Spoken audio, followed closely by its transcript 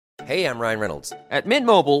Hey, I'm Ryan Reynolds. At Mint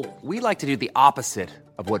Mobile, we like to do the opposite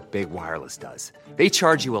of what Big Wireless does. They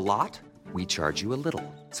charge you a lot, we charge you a little.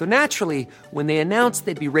 So naturally, when they announced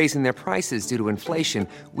they'd be raising their prices due to inflation,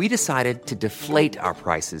 we decided to deflate our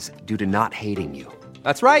prices due to not hating you.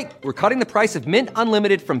 That's right. We're cutting the price of Mint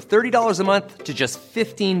Unlimited from $30 a month to just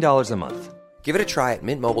 $15 a month. Give it a try at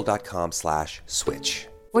mintmobile.com/switch.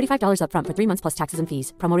 $45 up front for 3 months plus taxes and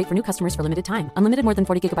fees. Promo rate for new customers for limited time. Unlimited more than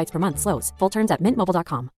 40 gigabytes per month. Slows full terms at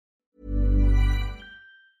mintmobile.com.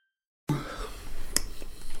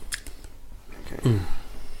 Okay.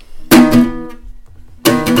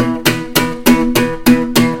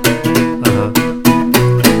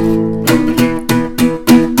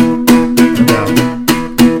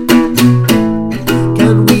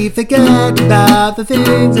 Can we forget about the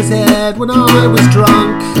things I said when I was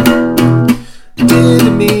drunk?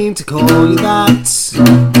 Didn't mean to call you that.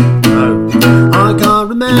 No. I can't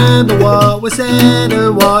remember what was said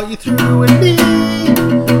and what you threw at me.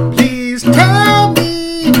 Please tell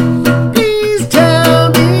me. Please tell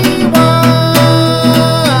me why.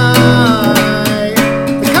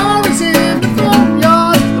 The car is in the front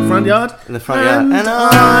yard. The front yard? In the front yard. And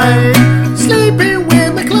I'm sleeping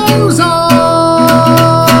with my clothes on.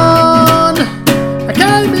 I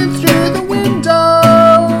came in through the window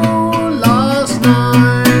last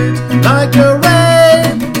night like a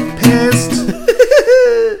rapist.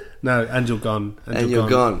 No, and you're gone. And you're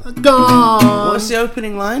gone. Gone. What's the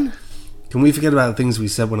opening line? Can we forget about the things we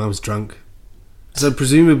said when I was drunk? So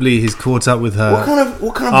presumably he's caught up with her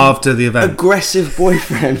What kind of after the event. Aggressive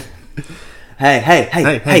boyfriend.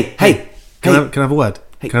 Hey. Can I have a word?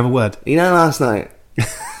 Hey. Can I have a word? You know last night?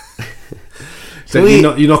 So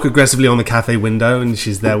you knock aggressively on the cafe window and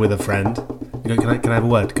she's there with a friend. You go, can I have a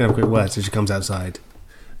word? Can I have a quick word? So she comes outside.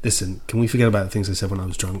 Listen, can we forget about the things I said when I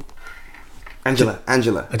was drunk? Angela. I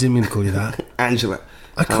didn't mean to call you that. Angela.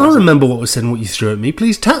 I can't remember what was said and what you threw at me.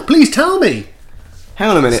 Please tell me. Hang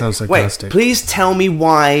on a minute. Sounds Wait, sarcastic. please tell me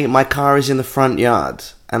why my car is in the front yard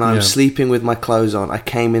and I'm Yeah. sleeping with my clothes on. I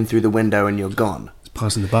came in through the window and you're gone. It's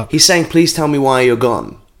passing the buck. He's saying, please tell me why you're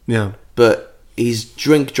gone. Yeah. But he's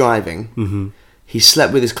drink driving. Mm-hmm. He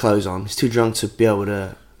slept with his clothes on. He's too drunk to be able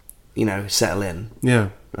to, settle in. Yeah.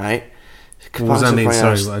 Right? What does that mean?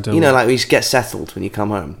 Sorry, I don't know. Like you get settled when you come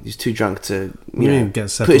home. He's too drunk to, get put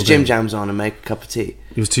his settled gym in? jams on and make a cup of tea.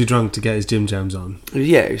 He was too drunk to get his gym jams on.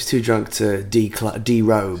 Yeah, he was too drunk to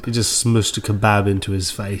derobe. He just smushed a kebab into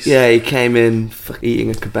his face. Yeah, he came in eating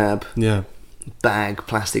a kebab. Yeah.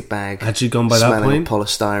 Plastic bag. Had you gone by that smelling point? of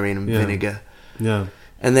polystyrene and vinegar. Yeah.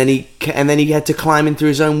 And then he had to climb in through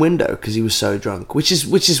his own window because he was so drunk. Which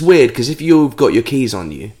is weird because if you've got your keys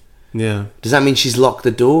on you, Yeah. does that mean she's locked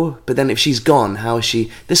the door? But then if she's gone, how is she?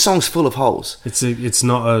 This song's full of holes. It's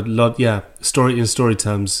not a lot. Yeah. In story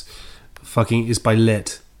terms, fucking is by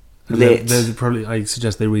Lit. And Lit. They're probably. I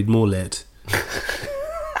suggest they read more Lit.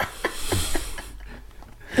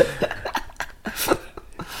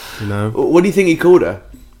 What do you think he called her?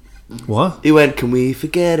 What? He went, can we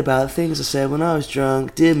forget about things I said when I was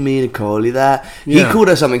drunk? Didn't mean to call you that. Yeah. He called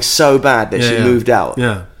her something so bad that she moved out.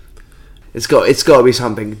 Yeah. It's got to be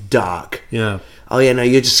something dark. Yeah. Oh yeah, no,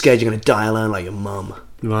 you're just scared you're going to die alone like your mum.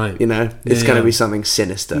 Right. It's going to be something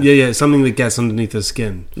sinister. Yeah. Something that gets underneath her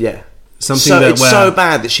skin. Yeah. Something so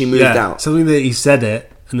bad that she moved out. Something that he said it,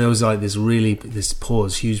 and there was like this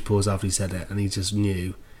huge pause after he said it, and he just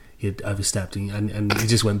knew he had overstepped, and he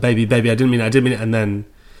just went, baby, I didn't mean it, and then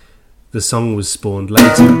the song was spawned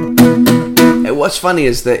later. What's funny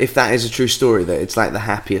is that if that is a true story, that it's like the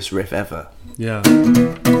happiest riff ever. Yeah.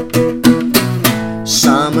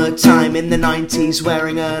 Summertime in the 90s,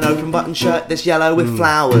 wearing an open button shirt that's yellow with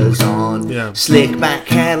flowers on. Yeah. Slick back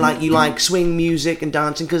hair like you like swing music and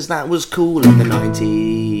dancing because that was cool in the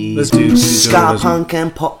 90s. Let's do ska punk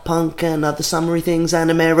and pop punk and other summery things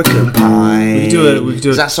and American Pie. We could do it.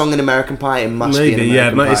 Is that song in American Pie? It must be in Maybe,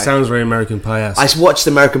 American Pie. It sounds very American Pie-esque. I watched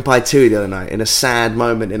American Pie 2 the other night in a sad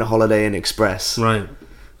moment in a Holiday Inn Express. Right.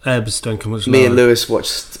 Ebbs don't come much Me lower. and Lewis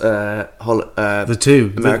watched the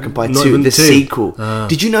two American Pie not 2, even the two. sequel. Ah.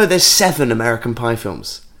 Did you know there's 7 American Pie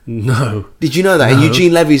films? No. Did you know that? And No.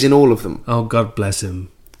 Eugene Levy's in all of them. Oh, God bless him.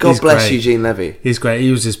 God He's bless great. Eugene Levy. He's great. He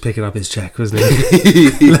was just picking up his check, wasn't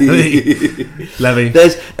he? Levy.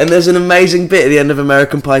 There's an amazing bit at the end of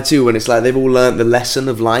American Pie 2 when it's like they've all learnt the lesson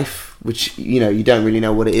of life, which, you don't really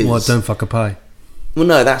know what it is. What? Don't fuck a pie. Well,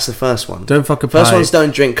 no, that's the first one. Don't fuck a pie. First one's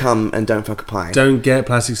don't drink cum and don't fuck a pie. Don't get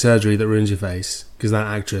plastic surgery that ruins your face. Because that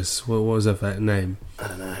actress, what was her name? I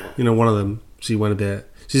don't know. One of them. She went a bit.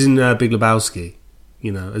 She's in Big Lebowski.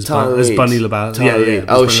 As Tara Bunny Reid. Lebowski. Tara Reid.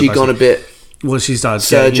 Oh, she gone a bit. Well, she started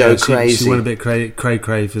Sergio she Crazy. went a bit cray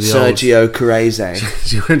for the Sergio Crazy. old.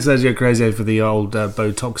 She went Sergio Crazy for the old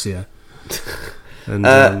Botoxia.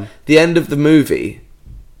 And the end of the movie,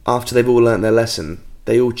 after they've all learnt their lesson,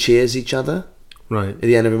 they all cheers each other. right. At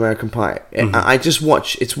the end of American Pie. I just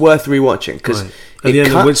watch. It's worth rewatching because Right. At the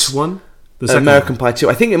end of which one? The second American one. Pie 2.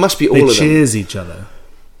 I think it must be all They of them. cheers each other.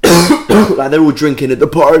 Like they're all drinking at the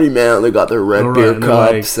party, man. They got their red All beer right, and they're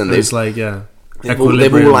cups, like, and it's like they've all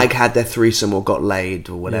equilibrium. like had their threesome or got laid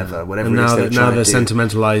or whatever, whatever And it is now, they're now trying they're to do.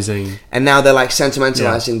 sentimentalizing. And now they're like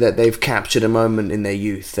sentimentalizing that they've captured a moment in their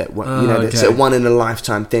youth that it's a okay. one in a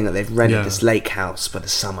lifetime thing that they've rented Yeah. this lake house for the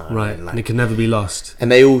summer, Right. And, And it can never be lost.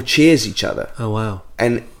 and they all cheers each other. Oh, wow.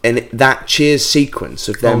 And that cheers sequence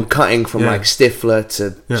of them cutting from yeah. like Stifler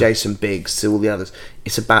to Yeah. Jason Biggs to all the others,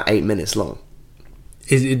 it's about 8 minutes long.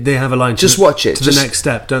 They have a line. Just watch it. To Just- the next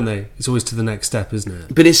step, don't they? It's always to the next step, isn't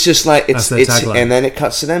it? But it's just like That's it's their tagline. and then it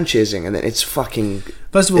cuts to them cheersing, and then it's fucking.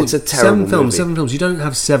 First of all, it's a terrible seven films. You don't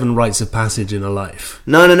have 7 rites of passage in a life.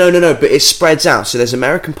 No. But it spreads out. So there's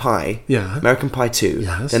American Pie, Yeah. American Pie 2.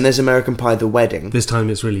 Yes. Then there's American Pie: The Wedding, This time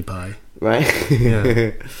it's really pie. right?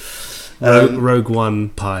 Yeah. Rogue One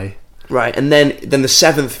pie. Right, and then the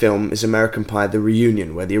 7th film is American Pie: The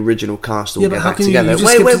Reunion, where the original cast all Yeah, but get how back can you- together. you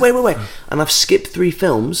just skip Wait. And I've skipped 3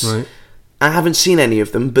 films. Right. I haven't seen any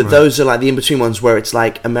of them, but those are like the in-between ones where it's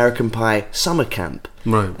like American Pie Summer Camp.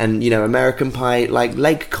 Right. And, American Pie like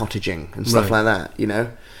lake cottaging and stuff Right. like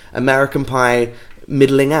that, American Pie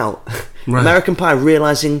middling out. Right. American Pie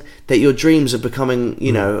realising that your dreams of becoming,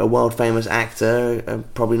 a world-famous actor are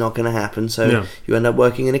probably not going to happen, so Yeah. you end up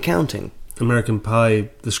working in accounting. American Pie,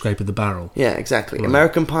 The Scrape of the Barrel. Yeah, exactly.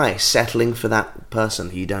 American Pie settling for that person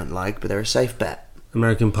who you don't like, but they're a safe bet.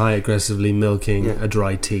 American Pie aggressively milking a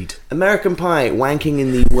dry teat. American Pie wanking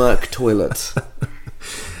in the work toilet.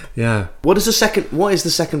 Yeah. What is the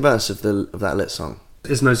second verse of that lit song?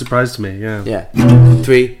 It's no surprise to me, yeah. Yeah.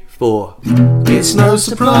 3, 4. It's no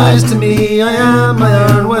surprise to me, I am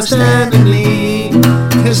my own worst enemy.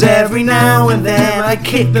 'Cause every now and then I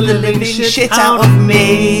kick the living shit out of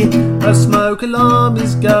me. A smoke alarm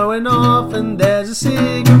is going off and there's a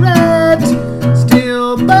cigarette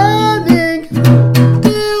still burning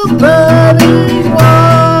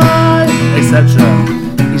why, etc.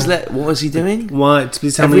 What was he doing? Why?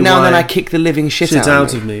 Please tell Every me now and why then I kick the living shit shit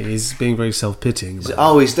out of me. He's being very self-pitying. about it.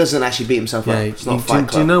 Oh, he doesn't actually beat himself up. Yeah, It's not do Fight you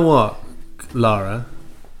Club. know what, Lara?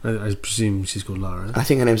 I presume she's called Lara. I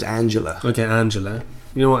think her name's Angela. Okay, Angela.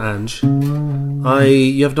 You know what, Ange?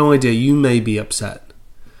 You have no idea. You may be upset,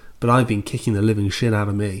 but I've been kicking the living shit out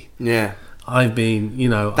of me. Yeah. I've been,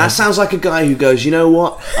 That sounds like a guy who goes, you know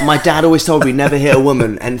what? My dad always told me never hit a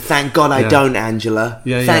woman, and thank God I Yeah. don't, Angela.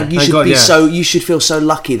 Yeah, Thank Thank God, yeah. You should feel so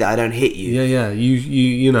lucky that I don't hit you. Yeah.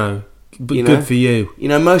 You know. But You good know? for you.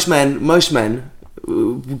 Most men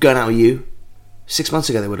going out with you 6 months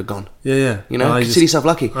ago they would have gone. Yeah. Consider yourself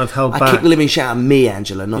lucky. I've held I back. kicked the living shit out of me,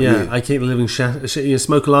 Angela, not Yeah, you. I keep the living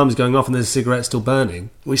smoke alarm is going off and there's a cigarette still burning.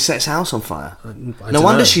 We set his house on fire. I No don't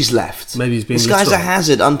wonder know. she's left. Maybe he's being This guy's a literal.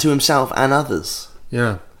 hazard unto himself and others.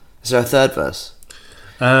 Yeah. Is there a third verse?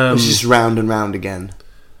 It's just round and round again.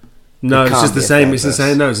 No, it it's can't just the be a same. third It's the verse.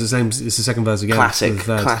 same. No, it's the same. It's the second verse again. Classic, It's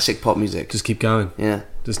the third. classic pop music. Just keep going. Yeah.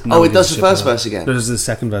 Just Oh, nobody it does gives the a shit first about verse again? No, it does the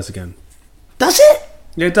second verse again. Does it?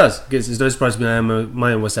 Yeah, it does. It's no surprise to me. I am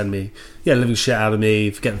my own worst enemy. Yeah, living shit out of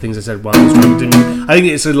me. Forget the things I said while I was trying to. I think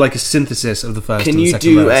it's like a synthesis of the first. Can and the you second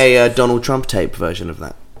do verse. a Donald Trump tape version of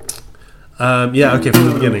that? Yeah, okay, from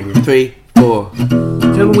the beginning. 3, 4.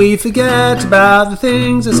 Can we forget about the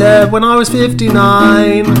things I said when I was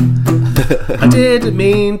 59? I didn't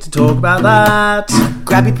mean to talk about that.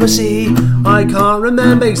 Grab your pussy. I can't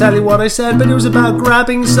remember exactly what I said, but it was about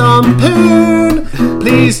grabbing some poon.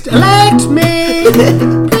 Please elect me.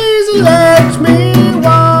 Please elect me.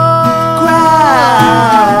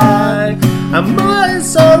 Why am I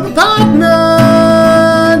so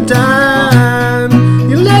repugnant? And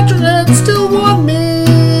the electorate still want me.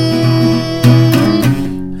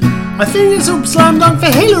 I think it's a slam dunk for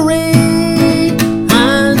Hillary.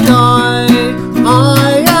 And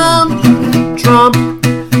I am Trump.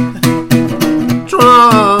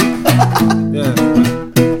 Yeah,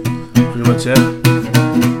 pretty much it.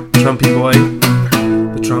 Trumpy boy,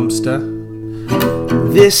 the Trumpster.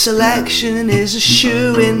 This election is a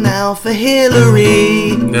shoo-in now for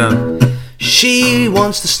Hillary. Yeah, She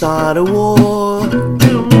wants to start a war.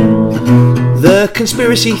 The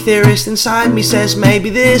conspiracy theorist inside me says maybe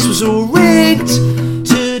this was all rigged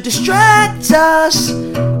to distract us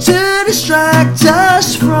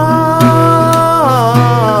from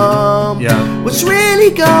Yeah. what's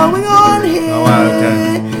really going on here. Oh, wow,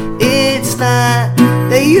 okay. It's that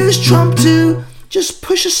they use is Trump to just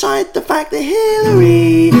push aside the fact that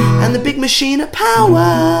Hillary and the big machine of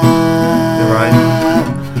power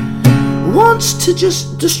wants to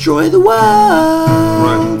just destroy the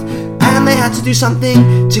world. And they had to do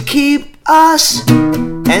something to keep us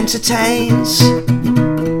entertained.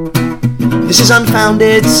 This is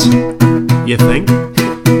unfounded. You think?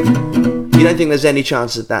 You don't think there's any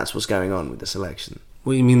chance that that's what's going on with this election?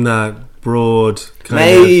 What do you mean that broad kind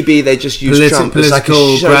Maybe they just use Trump as like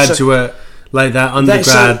political a show, graduate, like that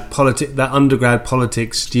undergrad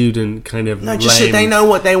politics student kind of no, just so they know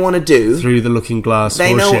what they want to do through the looking glass.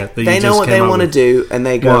 They know what they want to do, and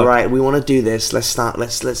they go, right, we want to do this. Let's start.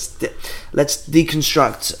 Let's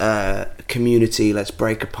deconstruct community. Let's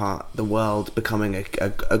break apart the world, becoming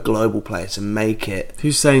a global place, and make it.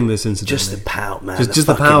 Who's saying this incidentally? Just the power, man. Just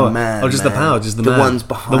the power. Man, the power. Just the man. Ones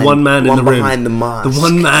behind. The one man in the room. Behind the mask. The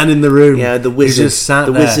one man in the room. Yeah, the wizard. Just sat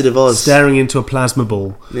the there, Wizard of Oz, staring into a plasma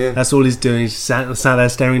ball. Yeah, that's all he's doing. He's sat there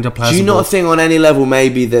staring into a plasma ball. Do you not think on any level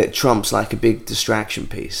maybe that Trump's like a big distraction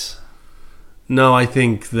piece? No, I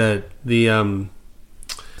think that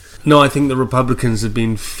I think the Republicans have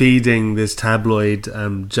been feeding this tabloid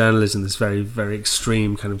journalism, this very, very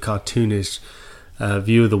extreme kind of cartoonish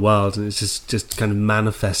view of the world, and it's just kind of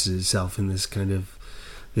manifested itself in this kind of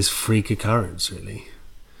this freak occurrence, really.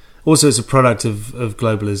 Also, it's a product of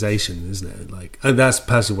globalization, isn't it? Like, and that's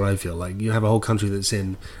personally what I feel like. You have a whole country that's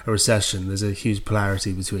in a recession. There's a huge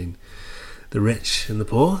polarity between the rich and the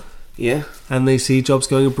poor. Yeah. And they see jobs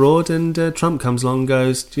going abroad, and Trump comes along and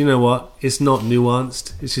goes, do you know what? It's not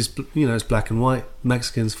nuanced. It's just, it's black and white.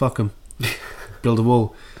 Mexicans, fuck them. Build a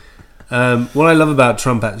wall. What I love about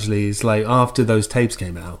Trump, actually, is like after those tapes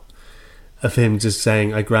came out of him just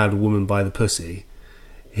saying, I grabbed a woman by the pussy,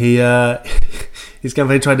 his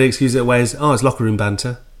campaign tried to excuse it away as, it's locker room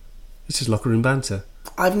banter. It's just locker room banter.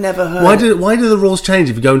 I've never heard... Why do the rules change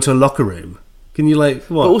if you go into a locker room? Can you what?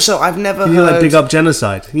 But also, I've never heard... Can you big up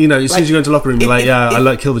genocide? As soon as you go into a locker room, you're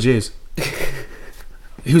I kill the Jews.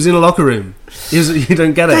 He was in a locker room. You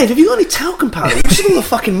don't get it. Dave, have you got any talcum powder? What's with all the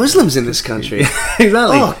fucking Muslims in this country? Exactly.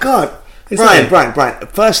 Oh, God. Brian,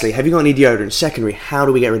 firstly, have you got any deodorant? Secondly, how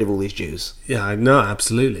do we get rid of all these Jews? Yeah, I know,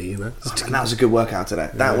 absolutely. That was a good workout today.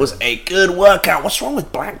 That was a good workout. What's wrong with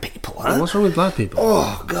black people, huh? What's wrong with black people?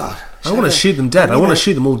 Oh, God. I want to shoot them dead. I want to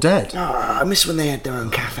shoot them all dead. I miss when they had their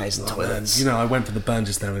own cafes and toilets. I went for the burn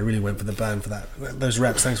just now. I really went for the burn for that. Those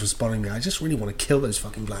reps, thanks for spotting me. I just really want to kill those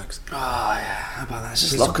fucking blacks. Oh, yeah. How about that? It's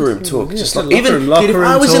just locker room talk. If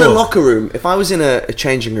I was in a locker room, if I was in a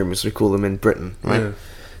changing room, as we call them in Britain, right? Yeah.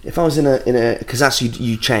 If I was in a because that's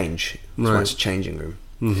you change. Right. It's a changing room.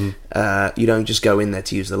 Mm-hmm. You don't just go in there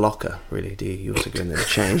to use the locker, really, do you? You also go in there to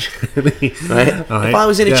change. Right? If I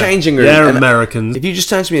was in a changing room, they're Americans. If you just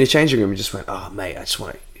turned to me in a changing room and just went, "Oh, mate, I just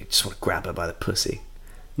want to grab her by the pussy,"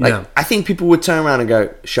 I think people would turn around and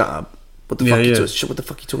go, "Shut up! What the fuck? What the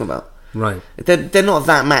fuck are you talking about?" Right. They're not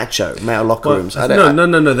that macho, male locker rooms.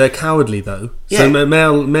 No. They're cowardly, though. Yeah. So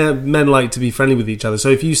men like to be friendly with each other. So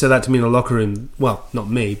if you said that to me in a locker room, well, not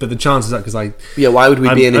me, but the chances are, because why would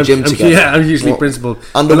we be in a gym together? Yeah, I'm usually principled.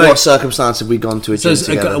 Under what circumstance have we gone to a gym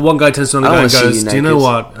together? One guy turns to another guy and goes, do you know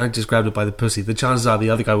what? I just grabbed her by the pussy. The chances are the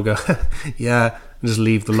other guy will go, yeah, and just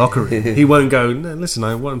leave the locker room. He won't go, no, listen,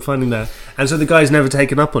 what I'm finding there. And so the guy's never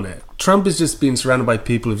taken up on it. Trump has just been surrounded by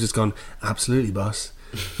people who've just gone, absolutely, boss.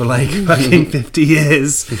 For fucking 50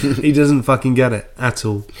 years. He doesn't fucking get it at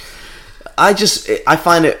all. I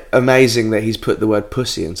find it amazing that he's put the word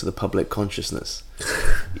pussy into the public consciousness.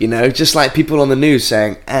 Just like people on the news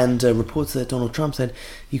saying, and reports that Donald Trump said,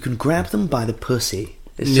 you can grab them by the pussy.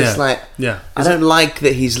 It's just I don't like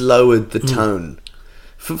that he's lowered the tone.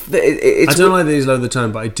 I don't like that he's lowered the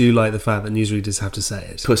tone, but I do like the fact that newsreaders have to say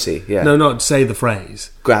it. Pussy, yeah. No, not say the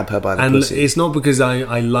phrase. Grab her by the pussy. And it's not because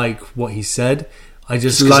I like what he said. It's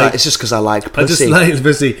just because I like pussy. I just like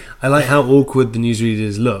pussy. I like how awkward the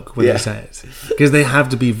newsreaders look when they say it, because they have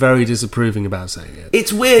to be very disapproving about saying it.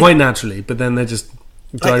 It's weird, quite naturally, but then they're just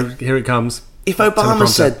here it comes. If Obama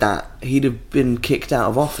said that, he'd have been kicked out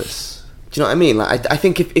of office. Do you know what I mean? I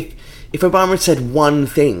think if Obama had said one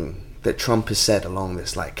thing that Trump has said along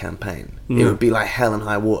this campaign, it would be like hell and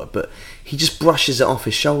high water. But he just brushes it off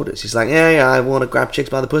his shoulders. He's like, yeah, I want to grab chicks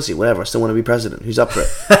by the pussy, whatever. I still want to be president. Who's up for it?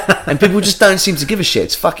 And people just don't seem to give a shit.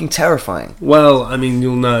 It's fucking terrifying. Well, I mean,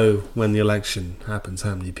 you'll know when the election happens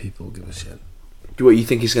how many people give a shit. What, you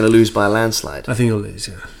think he's going to lose by a landslide? I think he'll lose,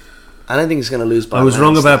 yeah. I don't think he's going to lose by a landslide. I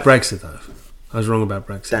was wrong about Brexit, though. I was wrong about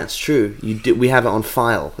Brexit. That's true. You did. We have it on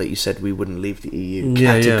file that you said we wouldn't leave the EU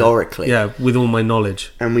Yeah, categorically. Yeah, with all my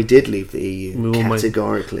knowledge. And we did leave the EU With all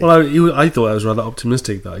categorically. I thought I was rather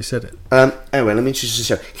optimistic that I said it. Anyway, let me introduce the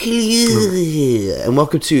show. Hello, and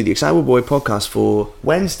welcome to the Excitable Boy podcast for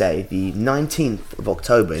Wednesday, the 19th of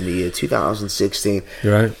October in the year 2016.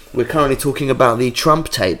 You're right. We're currently talking about the Trump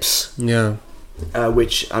tapes, Yeah.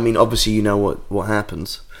 which, I mean, obviously you know what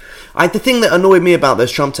happens. The thing that annoyed me about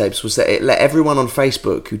those Trump tapes was that it let everyone on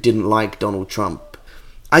Facebook who didn't like Donald Trump.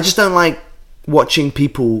 I just don't like watching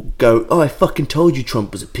people go, "Oh, I fucking told you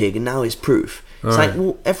Trump was a pig, and now it's proof." It's Right. like,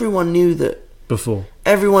 well, everyone knew that. Before.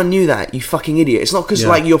 Everyone knew that, you fucking idiot. It's not because Yeah.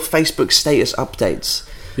 like your Facebook status updates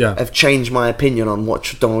Yeah. have changed my opinion on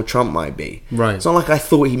what Donald Trump might be. Right. It's not like I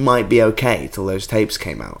thought he might be okay till those tapes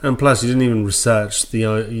came out. And plus, you didn't even research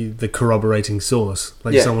the corroborating source,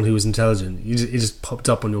 like Yeah. someone who was intelligent. It just popped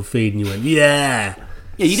up on your feed, and you went, "Yeah,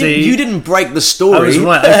 Yeah, you See? didn't break the I story. was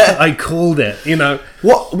right. I called it." You know,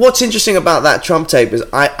 What's interesting about that Trump tape is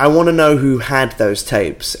I want to know who had those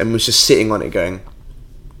tapes and was just sitting on it going,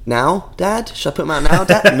 "Now, Dad? Should I put them out now,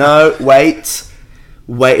 Dad?" No, wait.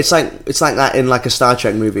 It's like that in like a Star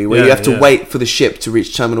Trek movie where Yeah, you have to yeah. wait for the ship to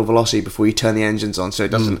reach terminal velocity before you turn the engines on, so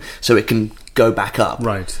it doesn't, so it can go back up.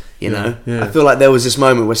 Right. You Yeah, know. yeah. I feel like there was this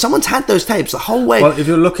moment where someone's had those tapes the whole way. Well, if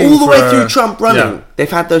you're looking all the way for through a- Trump running, yeah.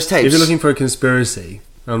 they've had those tapes. if you're looking for a conspiracy,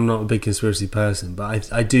 I'm not a big conspiracy person, but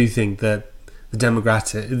I do think that the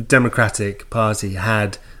Democratic Party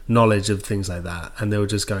had knowledge of things like that, and they were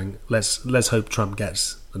just going, let's hope Trump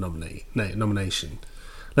gets the nomination.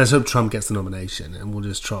 Let's hope Trump gets the nomination, and we'll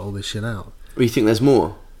just trot all this shit out. Or you think there's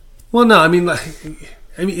more? Well, no, I mean, there,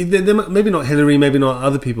 maybe not Hillary, maybe not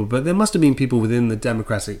other people, but there must have been people within the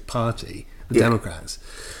Democratic Party, the Yeah. Democrats,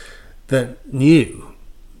 that knew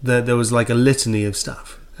that there was like a litany of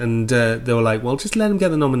stuff. And they were like, well, just let him get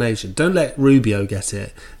the nomination. Don't let Rubio get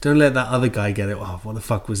it. Don't let that other guy get it. Oh, what the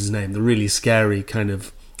fuck was his name? The really scary kind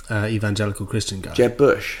of evangelical Christian guy. Jeb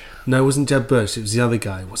Bush. No, it wasn't Jeb Bush. It was the other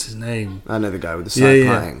guy. What's his name? I know the guy with the Yeah, side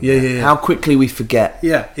yeah. playing. Yeah. How quickly we forget.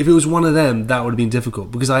 Yeah, if it was one of them, that would have been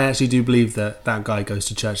difficult, because I actually do believe that that guy goes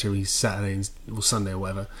to church every Saturday or Sunday or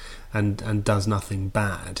whatever, and does nothing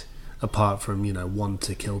bad apart from want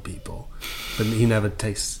to kill people, but he never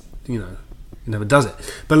takes he never does it.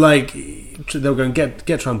 But like they'll go and get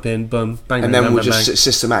Trump in, boom, bang, And bang, then bang, we'll bang, just bang.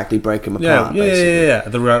 systematically break them Yeah, apart. yeah, basically. yeah.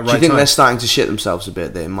 At the right Do you think time. they're starting to shit themselves a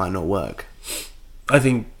bit that it might not work? I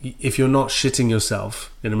think if you're not shitting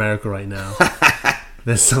yourself in America right now,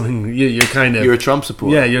 there's something you're kind of You're a Trump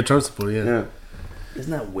supporter. Yeah, you're a Trump supporter. Yeah.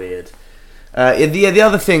 Isn't that weird? The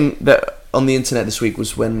other thing that on the internet this week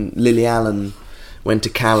was when Lily Allen went to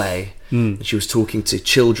Calais and she was talking to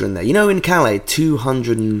children there. In Calais,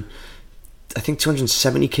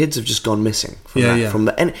 270 kids have just gone missing from Yeah, that. yeah. From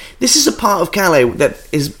the, and this is a part of Calais that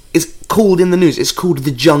is called in the news. It's called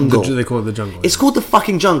the jungle. They call it the jungle. It's called the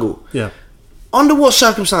fucking jungle. yeah. Under what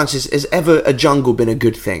circumstances has ever a jungle been a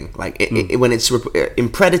good thing? Like when it's in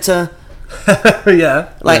Predator. Yeah.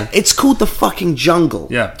 Like, it's called the fucking jungle.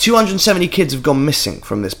 Yeah. 270 kids have gone missing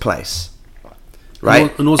from this place.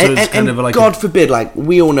 Right? And also it's kind of like God forbid, like,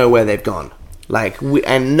 we all know where they've gone. Like,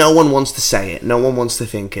 and no one wants to say it. No one wants to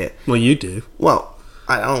think it. Well, you do. Well,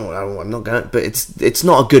 I'm not going to, but it's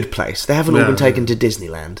not a good place. They haven't all No, been taken no. to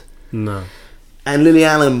Disneyland. No. And Lily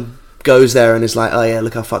Allen goes there and is like, oh yeah,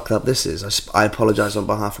 look how fucked up this is. I apologise on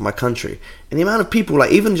behalf of my country. And the amount of people, like,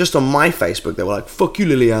 even just on my Facebook, they were like, fuck you,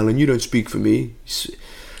 Lily Allen, you don't speak for me. It's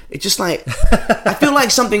just like, I feel like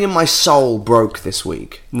something in my soul broke this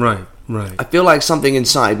week. Right. I feel like something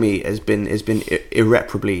inside me has been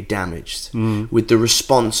irreparably damaged with the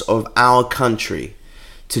response of our country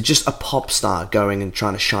to just a pop star going and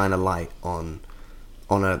trying to shine a light on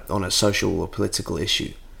a social or political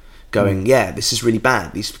issue. Going, yeah, this is really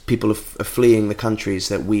bad. These people are fleeing the countries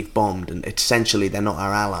that we've bombed, and essentially they're not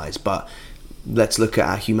our allies. But let's look at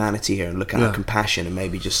our humanity here and look at our compassion, and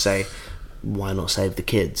maybe just say, why not save the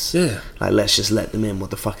kids? Yeah. Like, let's just let them in.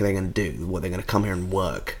 What the fuck are they going to do? What, they're going to come here and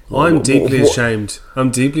work? I'm deeply ashamed. I'm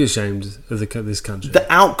deeply ashamed of this country. The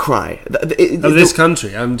outcry Of this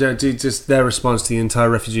country. Just their response to the entire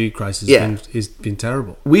refugee crisis has been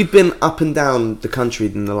terrible. We've been up and down the country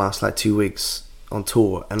in the last 2 weeks on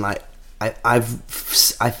tour, and like I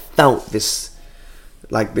felt this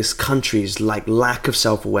country's lack of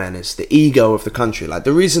self-awareness, the ego of the country. Like,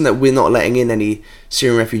 the reason that we're not letting in any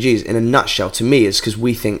Syrian refugees, in a nutshell, to me, is because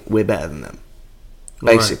we think we're better than them,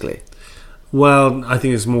 basically. Right. Well, I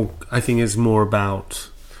think it's more about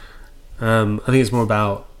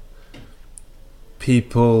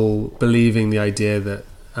people believing the idea that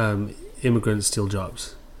immigrants steal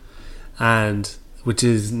jobs, and which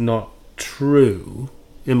is not true,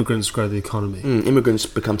 immigrants grow the economy. Immigrants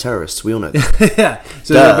become terrorists. We all know that. Yeah.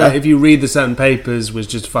 So if you read the certain papers, which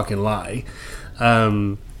just fucking lie,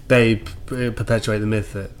 they perpetuate the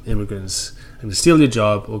myth that immigrants are going to steal your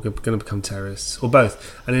job or going to become terrorists, or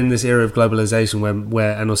both. And in this era of globalization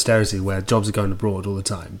where and austerity, where jobs are going abroad all the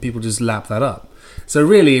time, people just lap that up. So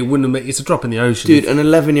really, it wouldn't. It's a drop in the ocean, dude. An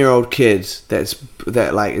 11-year-old kid that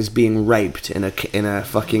is being raped in a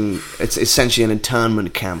fucking. It's essentially an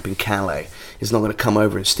internment camp in Calais. Is not going to come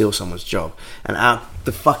over and steal someone's job. And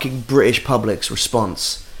the fucking British public's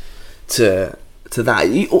response to that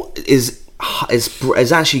is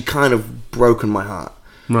actually kind of broken my heart.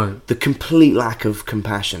 Right. The complete lack of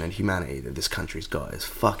compassion and humanity that this country's got is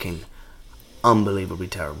fucking unbelievably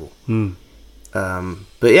terrible.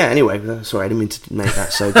 But yeah, anyway, sorry, I didn't mean to make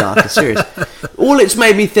that so dark and serious. All it's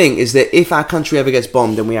made me think is that if our country ever gets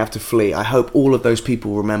bombed and we have to flee, I hope all of those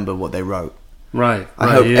people remember what they wrote. Right.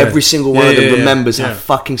 I hope every single one of them remembers how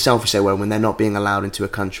fucking selfish they were when they're not being allowed into a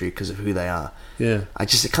country because of who they are. Yeah.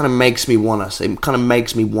 It kind of makes me want us. It kind of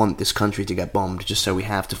makes me want this country to get bombed just so we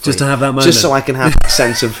have to flee. Just to have that moment. Just so I can have a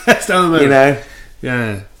sense of, you know.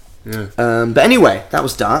 Yeah. Yeah. But anyway, that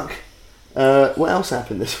was dark. What else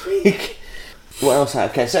happened this week? What else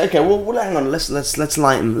happened? Okay. Well, hang on. Let's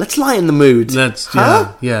lighten the mood. Let's.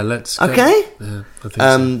 Okay. Yeah, I think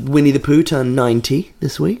so. Winnie the Pooh turned 90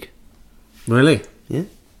 this week. Really? Yeah.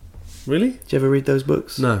 Really? Did you ever read those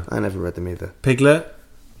books? No. I never read them either. Piglet.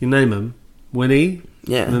 You name them. Winnie.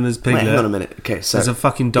 Yeah. And then there's Piglet. Wait, hang on a minute. Okay, so there's a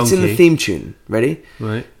fucking donkey. It's in the theme tune. Ready?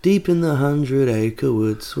 Right. Deep in the 100-acre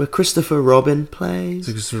woods, where Christopher Robin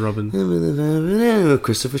plays. Christopher Robin.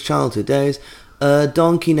 Christopher's childhood days. A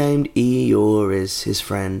donkey named Eeyore is his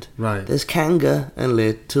friend. Right. There's Kanga and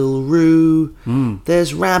Little Roo.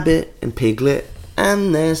 There's Rabbit and Piglet.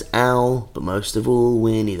 And there's Owl. But most of all,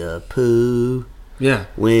 Winnie the Pooh. Yeah.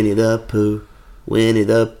 Winnie the Pooh. Winnie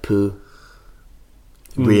the Pooh.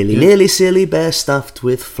 Really nearly silly bear stuffed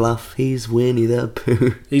with fluff. He's Winnie the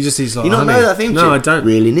Pooh. He just eats like You don't honey. know that theme tune? No, I don't.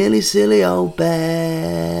 Really nearly silly old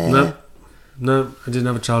bear. No, I didn't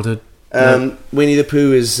have a childhood. Winnie the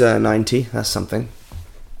Pooh is 90. That's something.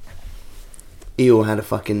 Eeyore had a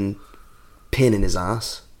fucking pin in his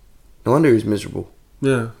ass. No wonder he was miserable.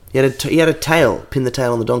 Yeah. He had a tail. Pin the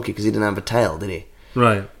tail on the donkey because he didn't have a tail, did he?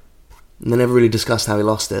 Right. And they never really discussed how he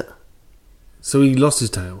lost it. So he lost his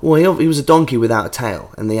tail. Well, he was a donkey without a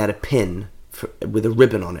tail, and they had a pin with a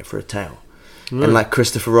ribbon on it for a tail. Right. And like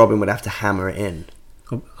Christopher Robin would have to hammer it in.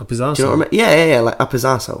 Up his arsehole? Do you know what I mean? Yeah, like up his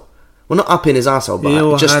arsehole. Well, not up in his arsehole, but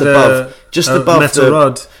Eeyore just had above metal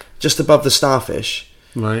rod. Just above the starfish.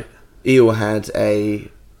 Right. Eeyore had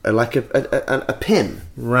a pin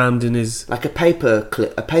rammed in his, like a paper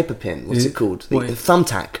pin. What's it called? The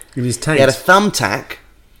thumbtack. In his taint. He had a thumbtack.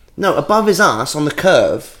 No, above his arse on the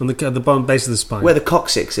curve. On the bottom base of the spine. Where the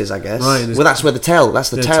coccyx is, I guess. Right. Well, that's where the tail. That's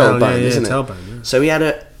the tailbone, isn't it? Tailbone, yeah. So he had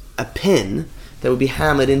a pin that would be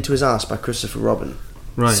hammered into his arse by Christopher Robin,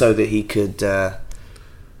 right? So that he could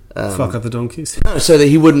fuck up the donkeys. No, so that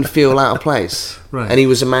he wouldn't feel out of place. Right. And he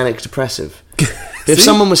was a manic depressive. If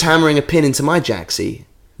someone was hammering a pin into my jacksie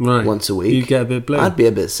once a week, you get a bit blue. I'd be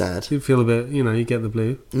a bit sad. You feel a bit, you get the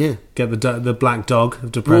blue. Yeah. Get the black dog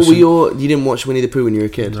of depression. You didn't watch Winnie the Pooh when you were a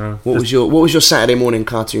kid? No. What was your Saturday morning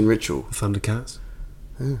cartoon ritual? Thundercats.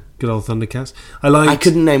 Good old Thundercats. I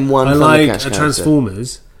couldn't name one. I Thundercats liked character.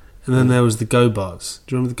 Transformers, and then there was the GoBots.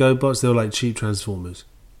 Do you remember the GoBots? They were like cheap Transformers.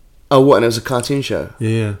 Oh, what? And it was a cartoon show.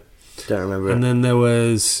 Yeah. Don't remember it. And then there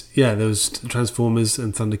was Transformers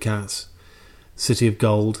and Thundercats, City of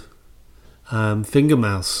Gold, Finger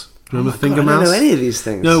Mouse. Remember Finger Mouse? I don't know any of these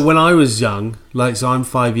things. No, when I was young, so I'm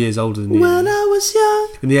 5 years older than you. When I was young.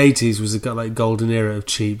 In the 80s was the golden era of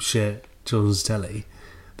cheap shit children's telly.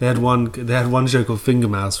 They had one show called Finger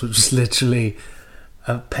Mouse, which was literally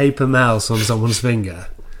a paper mouse on someone's finger.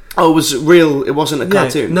 Oh, it was real. It wasn't a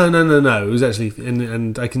cartoon. No. It was actually,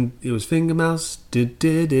 it was Finger Mouse,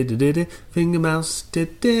 Finger Mouse,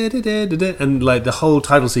 and like the whole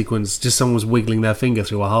title sequence, just someone was wiggling their finger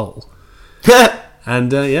through a hole.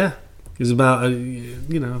 And it was about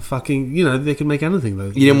they could make anything though.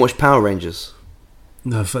 You didn't watch Power Rangers?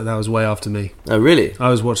 No, that was way after me. Oh, really? I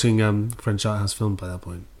was watching French art house film by that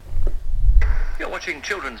point. You're watching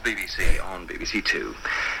Children's BBC on BBC Two.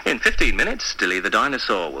 In 15 minutes, Dilly the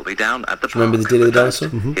dinosaur will be down at the park. Remember the Dilly the dinosaur?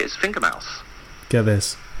 Here's Finger Mouse. Get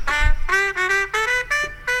this.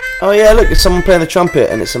 Oh yeah, look, it's someone playing the trumpet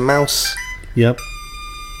and it's a mouse. Yep.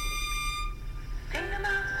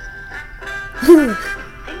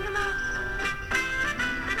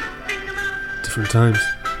 Different times.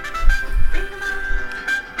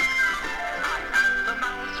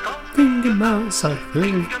 finger mouse I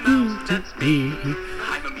think to be.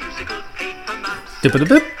 I'm a musical paper mouse.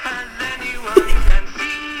 Dip-a-dip. As anyone can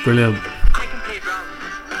see. Brilliant. I can play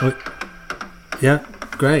drums. Oh, yeah,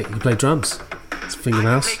 great. You play drums. It's finger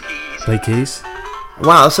mouse. Play keys.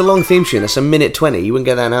 Wow, that's a long theme tune. That's a minute 20. You wouldn't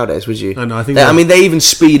get that nowadays, would you? I know, I think I mean, they even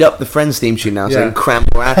speed up the Friends theme tune now, so Yeah. they can cram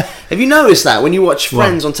more out. Have you noticed that when you watch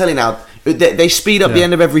Friends on telly now, they speed up the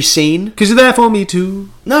end of every scene? Because you're there for me too.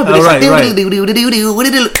 No, but Oh, it's right, like right.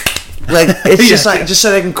 like it's just like just so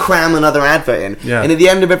they can cram another advert in. Yeah. And at the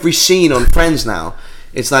end of every scene on Friends now,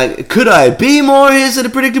 it's like, could I be more? Here's a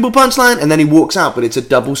predictable punchline, and then he walks out, but it's a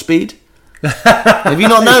double speed. Have you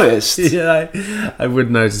not noticed? Yeah, I would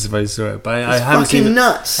notice if I saw it, but I It's haven't fucking seen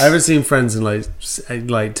nuts. I haven't seen Friends in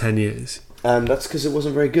like 10 years. That's because it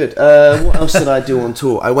wasn't very good. What else did I do on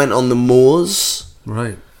tour? I went on the Moors,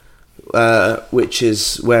 Right. which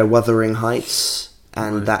is where Wuthering Heights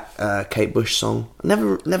and that Kate Bush song. I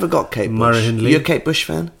never got Kate Bush. Murray Hindley. You a Kate Bush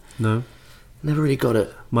fan? No. Never really got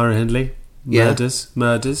it. Murray Hindley. Yeah.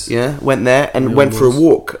 Murders. Yeah, went there and Yeah, went it for a was.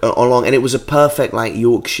 walk along, and it was a perfect like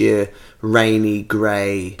Yorkshire rainy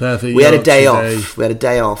grey. Perfect We had a day Yorkshire off. We had a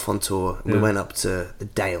day off on tour. And We Yeah. went up to the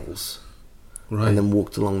Dales Right. and then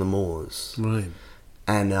walked along the moors. Right.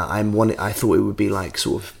 And I thought it would be like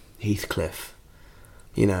sort of Heathcliff,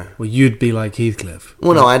 you know. Well, you'd be like Heathcliff.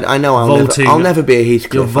 Well, no, I know Vaulting- I'll never be a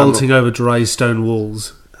Heathcliff. You're I'm vaulting over dry stone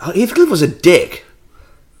walls. not- Heathcliff was a dick.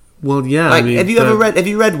 Well, yeah. Like, I mean, have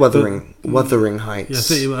you read Wuthering Heights? Yeah,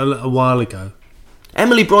 I think a while ago.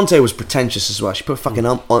 Emily Bronte was pretentious as well. She put a fucking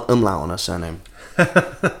umlaut on her surname.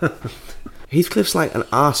 Heathcliff's like an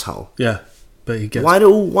asshole. Yeah, but he gets.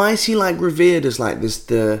 Why is he like revered as like this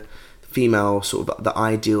the female sort of the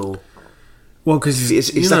ideal? Well, because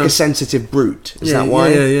He's like a sensitive brute. Is that why?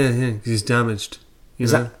 Yeah. Because he's damaged. You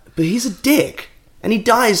Is know? that? But he's a dick, and he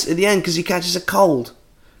dies at the end because he catches a cold.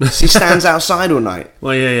 He stands outside all night.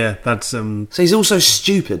 Well, yeah. That's So he's also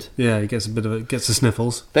stupid. yeah. He gets gets the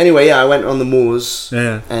sniffles. But anyway, yeah, I went on the moors.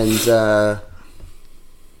 Yeah. And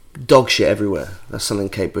dog shit everywhere. That's something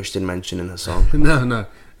Kate Bush didn't mention in her song. No,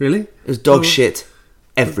 really. It was dog Oh. shit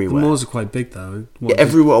The everywhere. moors are quite big though. Yeah,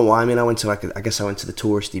 everywhere. Well, I mean, I went to I guess I went to the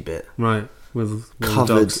touristy bit, Right, with covered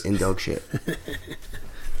dogs. in dog shit.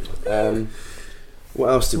 What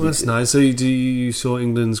else did Well, we that's do? nice. So you saw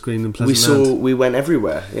England's green and pleasant land. We went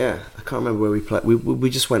everywhere. Yeah, I can't remember where we played. We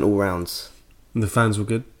just went all rounds. And the fans were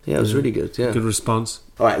good. Yeah, it was really good. Yeah. Good response.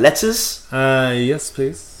 All right, letters. Yes,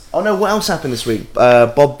 please. Oh no, what else happened this week?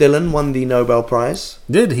 Bob Dylan won the Nobel Prize.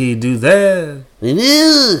 Did he do that? Good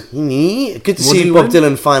to What did see he Bob win?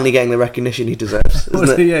 Dylan finally getting the recognition he deserves. What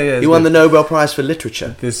Isn't did it? he- yeah, he it's won good. the Nobel Prize for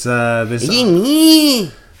literature. This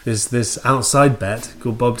outside bet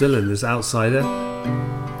called Bob Dylan. This outsider.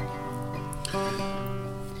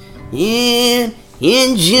 Yeah,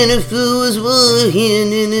 and Jennifer was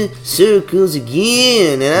walking in the circles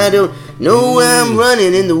again, and I don't know where I'm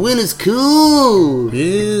running, and the winter's cool.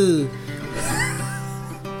 Yeah.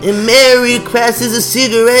 And Mary passes a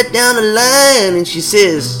cigarette down the line, and she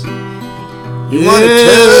says, "You want a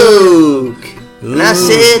toke?" And I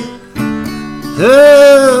said,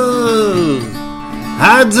 Oh,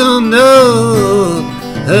 I don't know.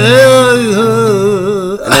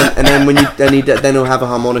 and then when then he'll have a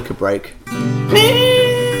harmonica break.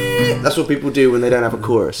 That's what people do when they don't have a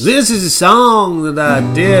chorus. This is a song that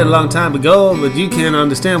I did a long time ago, but you can't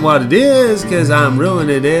understand what it is because I'm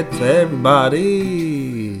ruining it for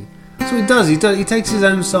everybody. That's what he does. He takes his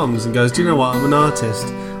own songs and goes, "Do you know what? I'm an artist.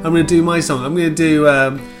 I'm going to do my song. I'm going to do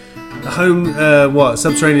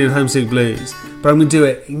Subterranean Homesick Blues, but I'm going to do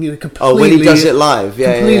it completely." Oh, when he does it live,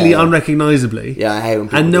 yeah, completely yeah. unrecognisably. Yeah, I hate when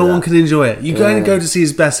people and do no that. one can enjoy it. You Yeah. go to see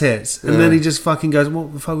his best hits, and then he just fucking goes,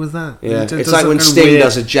 "What the fuck was that?" Yeah, He just it's does like some when kind of Sting weird-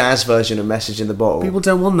 does a jazz version of "Message in the Bottle." People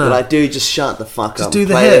don't want that. But like, dude, just shut the fuck Just up. do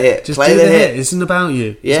the Play hit. the hit. Just Play do the the hit. hit. It's not about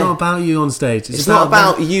you. Yeah. It's not about you on stage. It's not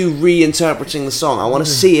about you reinterpreting the song. I want to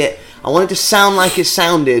see it. I want it to sound like it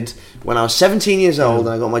sounded when I was 17 years old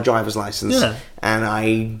and I got my driver's license. Yeah. And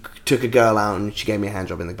I took a girl out and she gave me a hand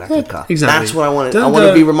job in the back of the car. Exactly. That's what I wanted. Don't I want to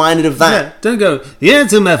go- be reminded of that. Yeah, don't go, "The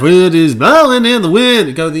answer, my friend, is blowing in the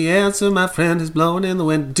wind." Go, "The answer, my friend, is blowing in the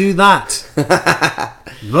wind." Do that.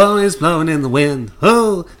 Blowing is blowing in the wind.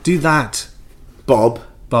 Oh, do that, Bob.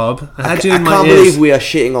 Bob. I I had you in my can't ears. believe we are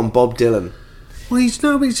shitting on Bob Dylan. Well,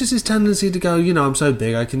 but it's just his tendency to go, I'm so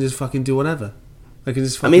big, I can just fucking do whatever. I can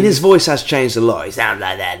just I fucking... mean, his voice has changed a lot. He sounds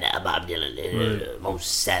like that now, Bob Dylan.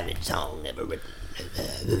 Most savage song ever written.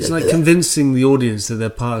 It's like convincing the audience that they're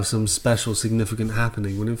part of some special, significant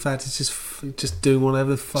happening, when in fact it's just doing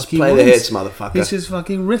whatever the fuck Just he play wants. the hits, motherfucker. He's just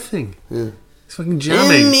fucking riffing. Yeah. It's fucking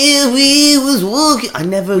jamming. And here we was walking. I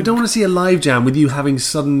never. We don't want to see a live jam with you having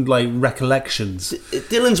sudden like recollections.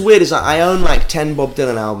 Dylan's weird. Is like I own like 10 Bob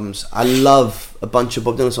Dylan albums. I love a bunch of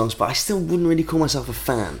Bob Dylan songs, but I still wouldn't really call myself a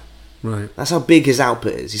fan. Right. That's how big his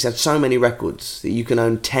output is. He's had so many records that you can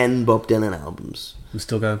own 10 Bob Dylan albums. We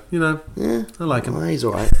still go, yeah, I like him. Oh, he's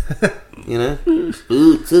alright.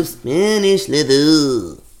 Boots of Spanish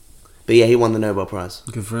leather. But yeah, he won the Nobel Prize.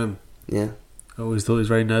 Good for him. Yeah. I always thought he was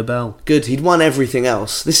very Nobel. Good. He'd won everything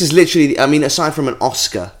else. This is literally, I mean, aside from an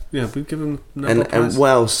Oscar. Yeah, we give him Nobel Prize. And what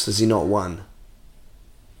else has he not won?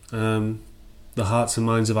 The Hearts and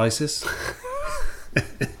Minds of ISIS.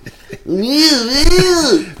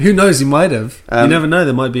 Who knows? He might have. You never know.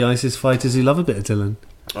 There might be ISIS fighters who love a bit of Dylan.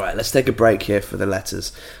 All right, let's take a break here for the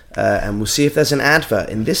letters, and we'll see if there's an advert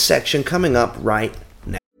in this section coming up right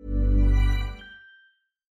now.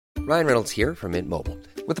 Ryan Reynolds here from Mint Mobile.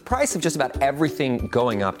 With the price of just about everything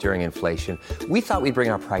going up during inflation, we thought we'd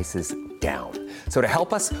bring our prices down. So to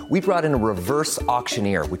help us, we brought in a reverse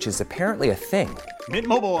auctioneer, which is apparently a thing. Mint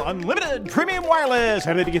Mobile Unlimited Premium Wireless.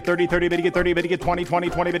 How to get 30, 30, bit to get 30, bit to get 20,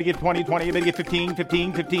 20, 20, bit to get 20, 20, bit to get 15,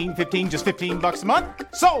 15, 15, 15, just $15 a month?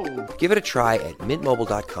 Sold! Give it a try at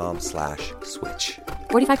mintmobile.com/switch.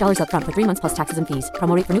 $45 up front for 3 months plus taxes and fees.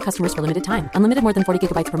 Promo rate for new customers for limited time. Unlimited more than 40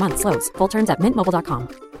 gigabytes per month. Slows full terms at mintmobile.com.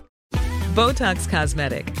 Botox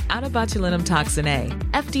Cosmetic, out of botulinum toxin A,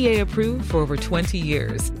 FDA approved for over 20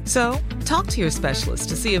 years. So, talk to your specialist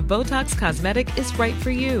to see if Botox Cosmetic is right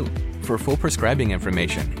for you. For full prescribing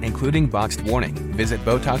information, including boxed warning, visit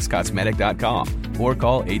BotoxCosmetic.com or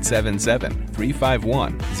call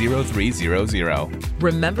 877-351-0300.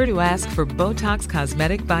 Remember to ask for Botox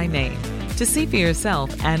Cosmetic by name. To see for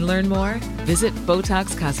yourself and learn more, visit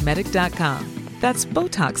BotoxCosmetic.com. That's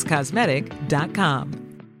BotoxCosmetic.com.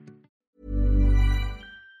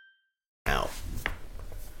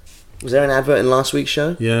 Was there an advert in last week's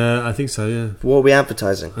show? Yeah, I think so, yeah. What were we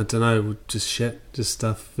advertising? I don't know, just shit, just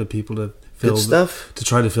stuff for people to fill. Good stuff? To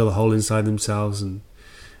try to fill the hole inside themselves, and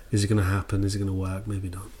is it going to happen? Is it going to work? Maybe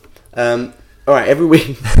not. Alright, every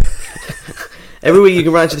week you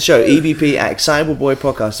can write to the show,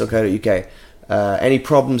 ebp@excitableboypodcast.co.uk. Any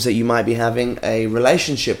problems that you might be having, a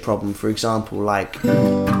relationship problem, for example, like...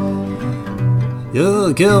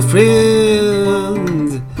 Your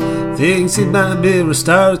girlfriend thinks it might be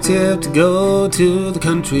restorative to go to the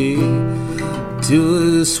country,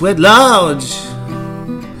 to a sweat lodge.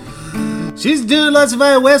 She's doing lots of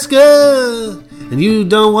ayahuasca, and you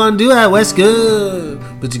don't want to do ayahuasca,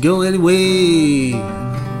 but you go anyway.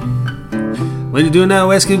 When you're doing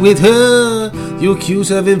ayahuasca with her, you accuse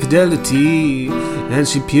her of infidelity, and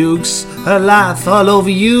she pukes her life all over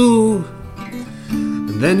you.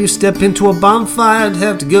 Then you step into a bonfire and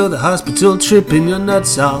have to go to the hospital, tripping your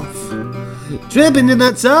nuts off. Tripping your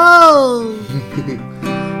nuts off.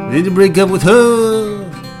 Then you break up with her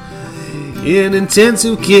in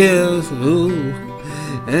intensive care. Ooh.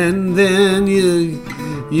 And then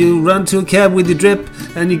you run to a cab with your drip,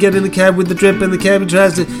 and you get in the cab with the drip, and the cabbie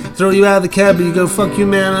tries to throw you out of the cab, and you go, fuck you,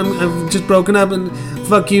 man, I'm just broken up, and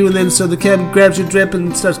fuck you. And then so the cabbie grabs your drip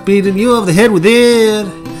and starts beating you over the head with it.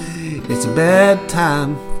 It's a bad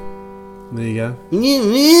time. There you go.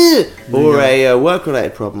 Or a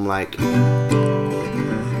work-related problem like...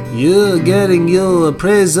 You're getting your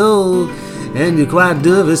appraisal, and you're quite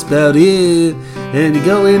nervous about it. And you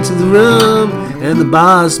go into the room, and the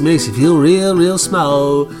boss makes you feel real, real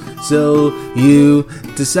small. So you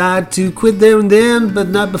decide to quit there and then, but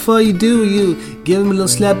not before you do. You give him a little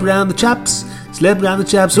slap around the chops. Slap around the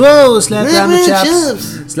chops, whoa, slap around the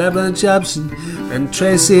chops. Slap around the chops. And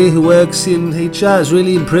Tracy, who works in HR, is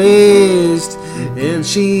really impressed. And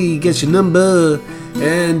she gets your number.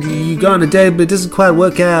 And you go on a date, but it doesn't quite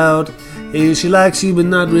work out. And she likes you, but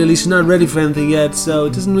not really. She's not ready for anything yet, so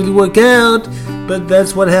it doesn't really work out. But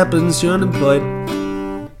that's what happens. You're unemployed.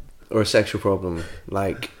 Or a sexual problem,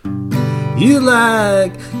 like... You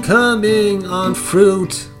like coming on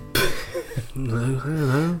fruit. No, I don't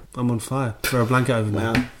know. I'm on fire. Throw a blanket over me.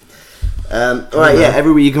 Wow. Alright, yeah,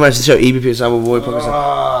 every week you can watch the show,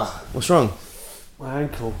 ebp@excitableboypodcast. What's wrong? My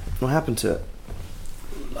ankle. What happened to it?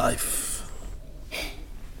 Life,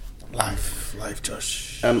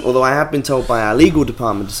 Josh. Although I have been told by our legal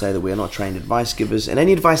department to say that we are not trained advice givers, and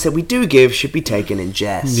any advice that we do give should be taken in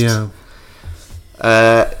jest. Yeah.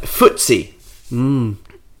 Footsie. Oh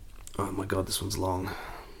my god, this one's long.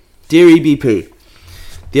 Dear EBP,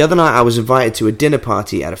 the other night I was invited to a dinner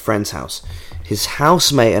party at a friend's house. His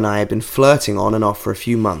housemate and I had been flirting on and off for a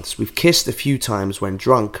few months. We've kissed a few times when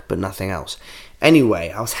drunk, but nothing else.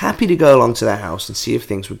 Anyway, I was happy to go along to their house and see if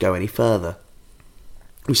things would go any further.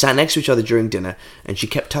 We sat next to each other during dinner, and she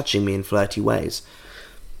kept touching me in flirty ways.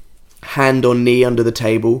 Hand on knee under the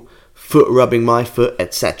table, foot rubbing my foot,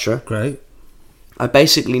 etc. Great. I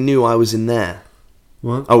basically knew I was in there.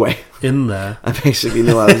 What? Oh, wait. In there? I basically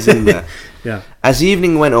knew I was in there. Yeah. As the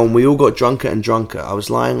evening went on, we all got drunker and drunker. I was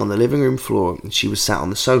lying on the living room floor, and she was sat on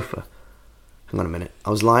the sofa. Hang on a minute. I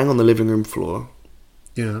was lying on the living room floor.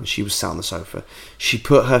 Yeah. And she was sat on the sofa. She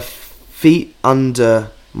put her feet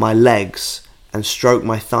under my legs and stroked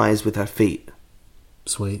my thighs with her feet.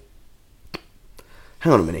 Sweet.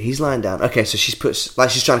 Hang on a minute. He's lying down. Okay, so she's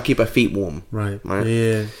she's trying to keep her feet warm. Right.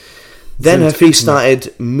 Yeah. Then her feet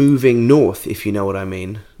started moving north, if you know what I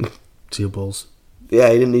mean. To your balls.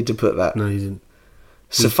 Yeah, you didn't need to put that. No, you didn't.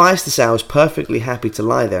 Suffice to say, I was perfectly happy to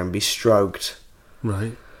lie there and be stroked.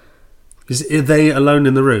 Right. Are they alone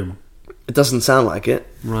in the room? It doesn't sound like it.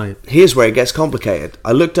 Right. Here's where it gets complicated.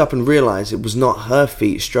 I looked up and realised it was not her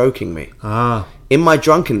feet stroking me. Ah. In my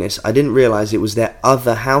drunkenness, I didn't realise it was their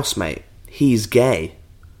other housemate. He's gay.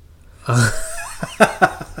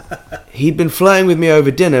 He'd been flirting with me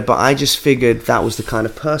over dinner, but I just figured that was the kind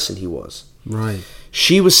of person he was. Right.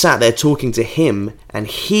 She was sat there talking to him, and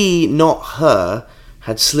he, not her,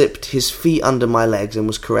 had slipped his feet under my legs and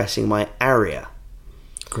was caressing my area.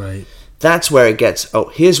 Great. That's where it gets... Oh,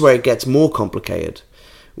 here's where it gets more complicated.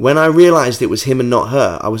 When I realised it was him and not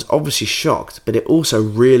her, I was obviously shocked, but it also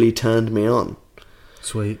really turned me on.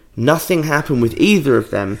 Sweet. Nothing happened with either of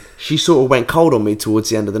them. She sort of went cold on me towards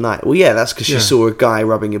the end of the night. Well, yeah, that's because she saw a guy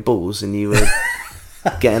rubbing your balls and you were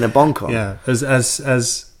getting a bonk on. Yeah,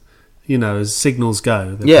 as you know, as signals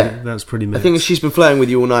go. That's pretty mixed. I think if she's been flirting with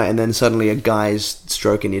you all night and then suddenly a guy's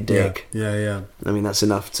stroking your dick. Yeah. I mean, that's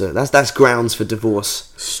enough to... That's grounds for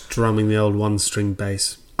divorce. Strumming the old one-string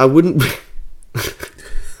bass. I wouldn't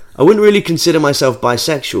really consider myself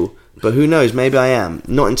bisexual, but who knows, maybe I am.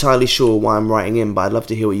 Not entirely sure why I'm writing in, but I'd love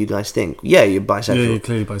to hear what you guys think. Yeah, you're bisexual. Yeah, you're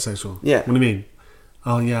clearly bisexual. Yeah. What do you mean?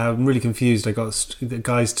 Oh, yeah, I'm really confused. I got the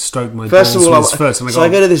guys stroked my First balls of all, with his foot. And I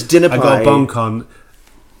go to this dinner party. I got a bonk on.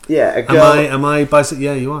 Yeah, a girl... Am I bisexual?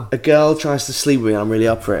 Yeah, you are. A girl tries to sleep with me and I'm really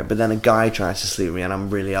up for it, but then a guy tries to sleep with me and I'm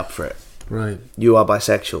really up for it. Right. You are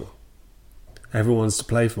bisexual. Everyone's to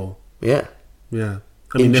play for. Yeah. Yeah.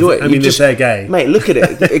 Enjoy it. If they're gay. Mate, look at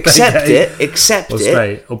it. Accept it. Or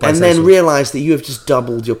straight, or bisexual. And then realise that you have just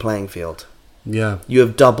doubled your playing field. Yeah. You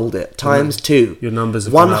have doubled it. Times 2. Your numbers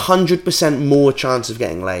have gone up. 100% more chance of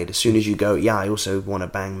getting laid as soon as you go, yeah, I also want to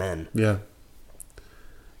bang men. Yeah.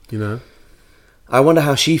 You know? I wonder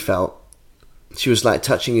how she felt. She was like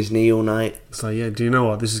touching his knee all night. It's like, yeah, do you know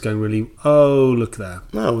what? This is going really... Oh, look there.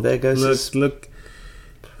 No, there goes Look.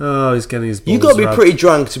 Oh, he's getting his balls You've got to be rubbed. pretty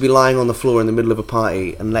drunk to be lying on the floor in the middle of a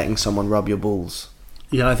party and letting someone rub your balls.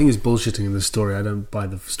 Yeah, I think he's bullshitting in the story. I don't buy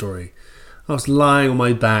the story. I was lying on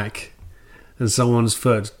my back and someone's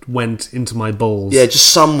foot went into my balls. Yeah,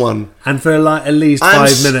 just someone. And for at least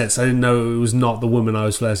 5 minutes, I didn't know it was not the woman I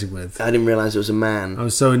was flirting with. I didn't realise it was a man. I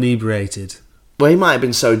was so inebriated. Well, he might have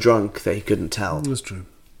been so drunk that he couldn't tell. That's true.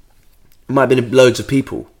 It might have been loads of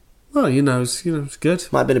people. Well, it's good.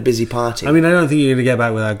 Might have been a busy party. I mean, I don't think you're going to get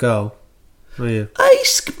back with that girl. Are you?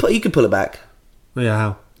 You could pull it back. Oh, yeah,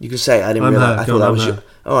 how? You could say, I didn't realise. I thought that was your...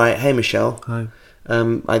 Alright, hey Michelle. Hi.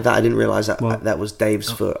 I didn't realise that was Dave's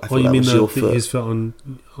foot. I thought you mean was your foot. His foot on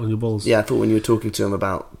your balls? Yeah, I thought when you were talking to him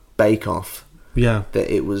about Bake Off, that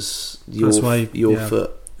it was your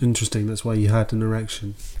foot. Interesting, that's why you had an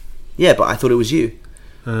erection. Yeah, but I thought it was you.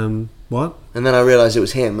 What? And then I realised it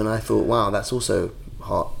was him, and I thought, wow, that's also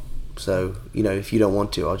hot. So, if you don't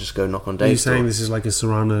want to, I'll just go knock on Dave's door. Are you saying this is like a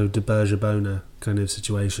Cyrano de Bergerac kind of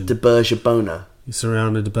situation? De Bergerac.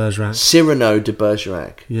 Cyrano de Bergerac. Cyrano de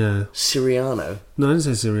Bergerac. Yeah. Siriano. No, I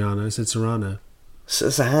didn't say Siriano, I said Serrano.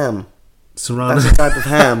 It's a ham. Serrano. That's a type of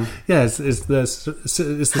ham. Yeah, it's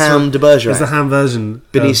the ham de Bergerac. It's the ham version.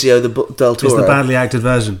 Benicio del Toro. It's the badly acted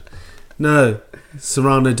version. No,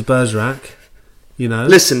 Cyrano de Bergerac.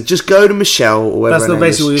 Listen, just go to Michelle or whatever. That's not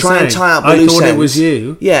basically what you're saying. Try and tie up the I loose thought ends. it was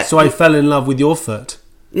you. Yeah. So I fell in love with your foot.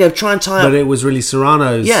 Yeah, try and tie up. But it was really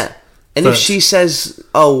Serrano's. Yeah. And if she says,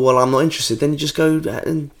 "Oh, well, I'm not interested," then you just go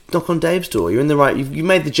and knock on Dave's door. You're in the right. You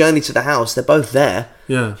made the journey to the house. They're both there.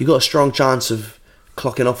 Yeah. You got a strong chance of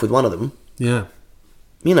clocking off with one of them. Yeah.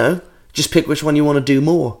 Just pick which one you want to do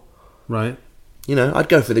more. Right. I'd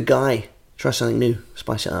go for the guy. Try something new.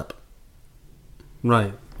 Spice it up.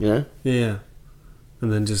 Right. Yeah.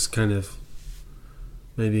 And then just kind of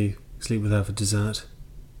maybe sleep with her for dessert.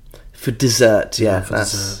 For dessert, yeah. For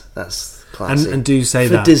that's dessert. That's classy. And do say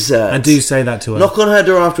that. For dessert. And do say that to her. Knock on her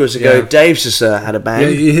door afterwards and go, Dave's just had a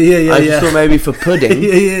bang. Yeah. I just thought maybe for pudding.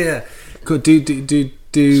 Yeah. Cool. Do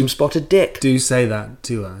some spotted dick. Do say that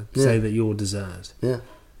to her. Say that you're dessert. Yeah.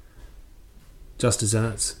 Just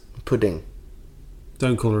desserts. Pudding.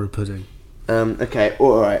 Don't call her a pudding. Okay,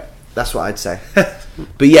 alright. That's what I'd say.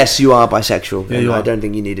 But yes, you are bisexual. Yeah, and you I are. don't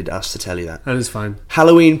think you needed us to tell you that. That is fine.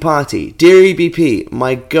 Halloween party. Dear EBP,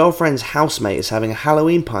 my girlfriend's housemate is having a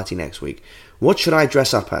Halloween party next week. What should I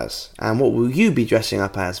dress up as? And what will you be dressing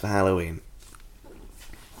up as for Halloween?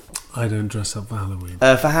 I don't dress up for Halloween.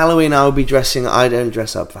 For Halloween, I don't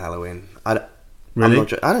dress up for Halloween. Really?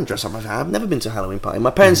 I don't dress up for Halloween. I've never been to a Halloween party.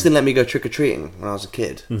 My parents didn't let me go trick-or-treating when I was a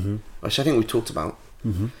kid. Which I think we talked about.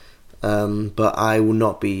 But I will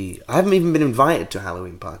not be... I haven't even been invited to a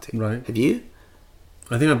Halloween party. Right. Have you?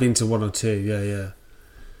 I think I've been to 1 or 2, yeah.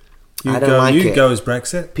 I don't like it. You go as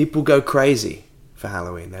Brexit? People go crazy for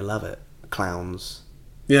Halloween. They love it. Clowns.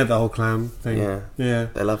 Yeah, the whole clown thing. Yeah.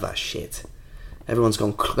 They love that shit. Everyone's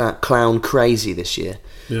gone clown crazy this year.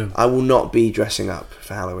 Yeah. I will not be dressing up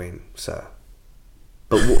for Halloween, so...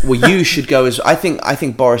 But you should go as... I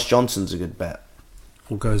think Boris Johnson's a good bet.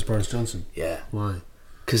 Or go as Boris Johnson? Yeah. Why?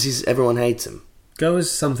 Because everyone hates him. Go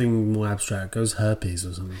as something more abstract. Go as herpes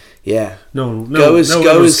or something. Yeah. No one was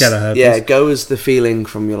scared of herpes. Yeah, go as the feeling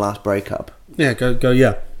from your last breakup. Yeah, go,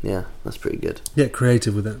 yeah. Yeah, that's pretty good. Get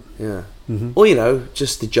creative with it. Yeah. Or,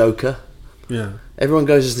 just the Joker. Yeah. Everyone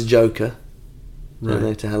goes as the Joker. Right. Don't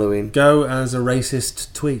they, to Halloween. Go as a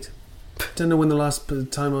racist tweet. Don't know when the last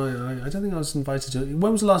time I don't think I was invited to...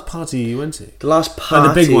 When was the last party you went to? The last party...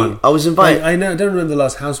 the big one. I was invited... I don't remember the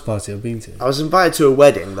last house party I've been to. I was invited to a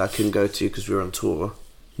wedding that I couldn't go to because we were on tour.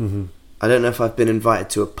 I don't know if I've been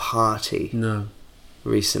invited to a party. No.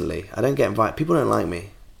 Recently. I don't get invited. People don't like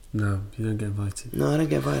me. No, you don't get invited. No, I don't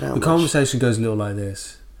get invited out The much. conversation goes a little like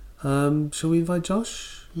this. Shall we invite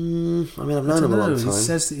Josh? I mean, I've known him a long time. He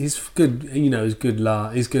says that he's good, he's good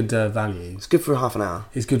value. It's good for half an hour.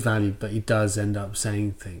 He's good value, but he does end up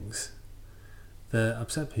saying things that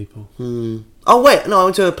upset people. Oh, wait. No, I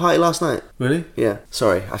went to a party last night. Really? Yeah.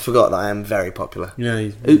 Sorry, I forgot that I am very popular.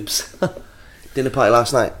 Yeah. Oops. Dinner party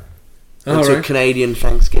last night. Went to a right. Canadian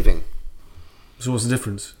Thanksgiving. So what's the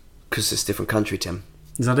difference? Because it's a different country, Tim.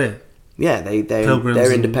 Is that it? Yeah, Pilgrims their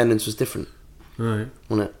and- independence was different, All right.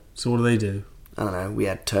 wasn't it? So what do they do? I don't know. We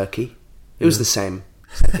had turkey. It was the same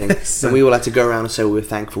thing. And we all had to go around and say what we were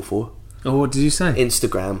thankful for. Oh, what did you say?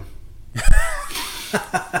 Instagram.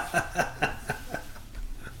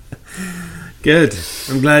 Good.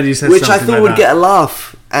 I'm glad you said Which something I thought like would that. get a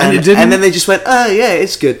laugh. And it didn't? And then they just went, oh, yeah,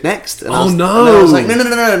 it's good. Next. And Oh, and no. I was like,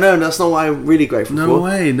 no, that's not what I'm really grateful for. No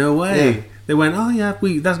way. Yeah. They went, oh yeah,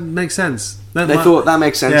 that makes sense. They thought that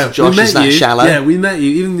makes sense. Yeah, Josh we met is that you. shallow. Yeah, we met you.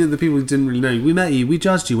 Even the people who didn't really know you, we met you. We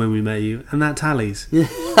judged you when we met you, and that tallies.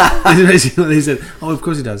 That's basically what they said. Oh, of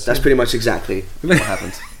course he does. That's pretty much exactly what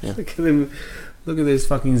happened. Yeah. Look at him. Look at this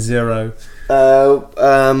fucking zero.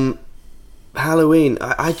 Halloween.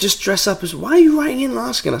 I just dress up as... Why are you writing in and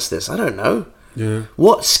asking us this? I don't know. Yeah.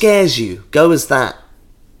 What scares you? Go as that.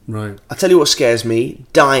 Right. I'll tell you what scares me.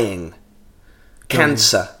 Dying.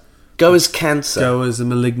 Cancer. Go as cancer. Go as a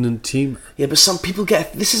malignant tumour. Yeah, but some people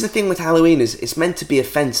get... This is the thing with Halloween, is it's meant to be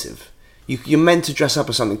offensive. You're meant to dress up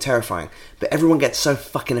as something terrifying, but everyone gets so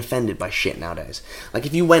fucking offended by shit nowadays. Like,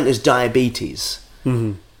 if you went as diabetes,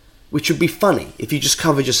 which would be funny if you just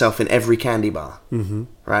covered yourself in every candy bar,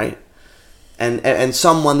 right? And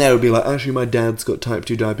someone there would be like, actually, my dad's got type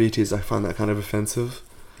 2 diabetes. I find that kind of offensive.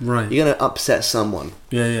 Right. You're going to upset someone.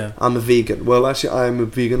 Yeah. I'm a vegan. Well, actually, I'm a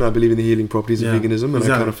vegan. I believe in the healing properties of veganism, and I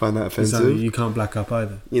kind of find that offensive. Exactly. You can't black up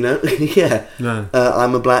either. You know? Yeah. No.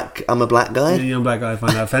 I'm a black guy. You're a black guy. I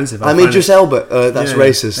find that offensive. I'm Idris Elba. That's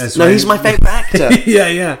racist. That's no, right. he's my favourite actor.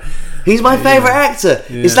 Yeah. He's my favourite actor.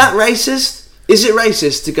 Yeah. Is that racist? Is it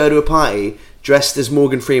racist to go to a party dressed as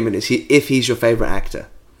Morgan Freeman if he's your favourite actor?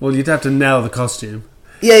 Well, you'd have to nail the costume.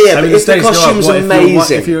 Yeah, I but mean, if the stakes go up. costume's What,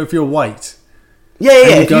 amazing... If you're white... Yeah,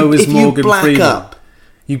 and you go as if Morgan you black Freeman. up.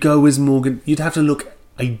 You go as Morgan... You'd have to look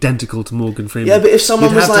identical to Morgan Freeman. Yeah, but if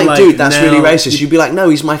someone You'd was have to, like, dude, that's nail- really racist, you'd be like, no,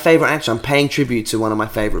 he's my favourite actor. I'm paying tribute to one of my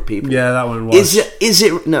favourite people. Yeah, that one was. Is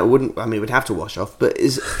it... No, it wouldn't... I mean, it would have to wash off, but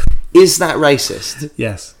is that racist?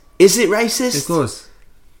 Yes. Is it racist? Of course.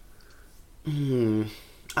 I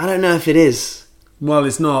don't know if it is. Well,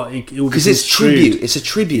 it's not. Because it's tribute. It's a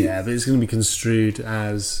tribute. Yeah, but it's going to be construed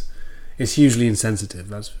as... It's hugely insensitive.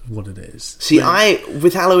 That's what it is. See,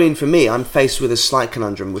 with Halloween, for me, I'm faced with a slight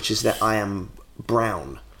conundrum, which is that I am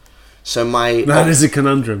brown. So That is a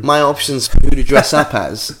conundrum. my options for who to dress up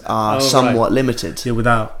as are somewhat limited. Yeah,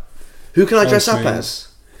 without... Who can I dress up altering-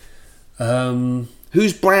 as?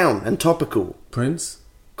 Who's brown and topical? Prince?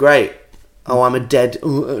 Great. Oh, I'm a dead...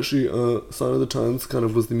 Oh, actually, Sign of the Times kind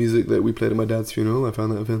of was the music that we played at my dad's funeral. I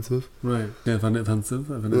found that offensive. Right. Yeah, I found it offensive.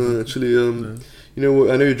 Actually, you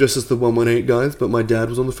know, I know you're dressed as the 118 guys, but my dad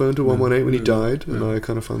was on the phone to 118 when he died, and I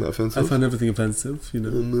kind of found that offensive. I find everything offensive, you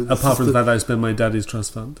know. Apart from the fact that I spend my daddy's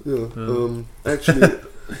trust fund. Yeah.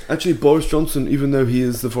 Actually, Boris Johnson, even though he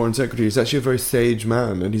is the Foreign Secretary, he's actually a very sage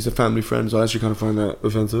man, and he's a family friend, so I actually kind of find that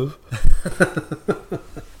offensive.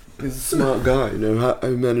 He's a smart guy, you know,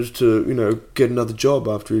 who managed to, you know, get another job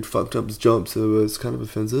after he'd fucked up his job, so it's kind of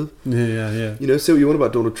offensive. Yeah. You know, say what you want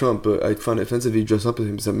about Donald Trump, but I find it offensive if you dress up as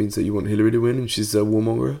him, because that means that you want Hillary to win, and she's a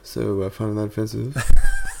warmonger, so I find that offensive.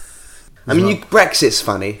 I mean, Brexit's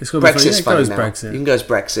funny. Brexit's funny now. Brexit. You can go as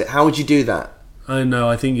Brexit. How would you do that? I know.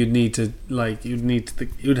 I think you'd need to, like, it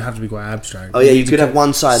would have to be quite abstract. Oh yeah, you could have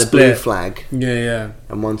one side a blue flag. Yeah.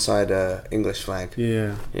 And one side a English flag.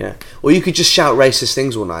 Yeah. Or you could just shout racist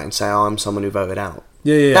things all night and say, "Oh, I'm someone who voted out."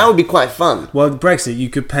 Yeah. That would be quite fun. Well, Brexit, you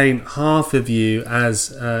could paint half of you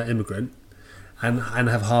as immigrant, and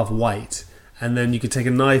have half white, and then you could take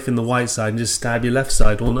a knife in the white side and just stab your left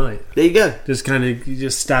side all night. There you go. Just kind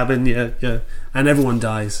of stabbing, and everyone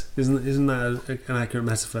dies. Isn't that an accurate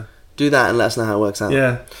metaphor? Do that and let us know how it works out.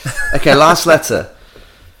 Yeah. Okay, last letter.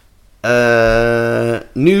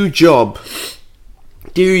 New job.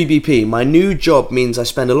 Dear EBP, my new job means I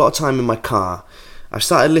spend a lot of time in my car. I've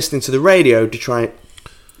started listening to the radio to try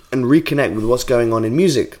and reconnect with what's going on in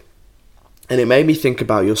music. And it made me think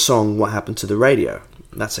about your song, What Happened to the Radio.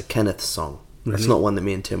 That's a Kenneth song. Really? That's not one that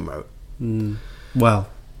me and Tim wrote. Well,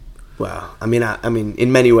 I mean,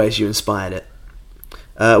 in many ways you inspired it.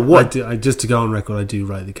 Just to go on record, I do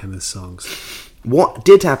write the Kenneth songs. What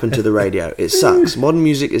did happen to the radio? It sucks. Modern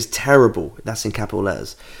music is terrible. That's in capital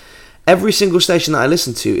letters. Every single station that I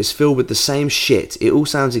listen to is filled with the same shit. It all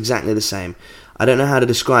sounds exactly the same. I don't know how to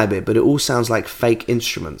describe it, but it all sounds like fake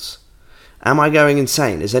instruments. Am I going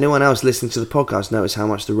insane? Has anyone else listening to the podcast noticed how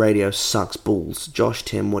much the radio sucks balls? Josh,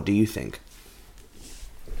 Tim, what do you think?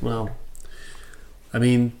 Well, I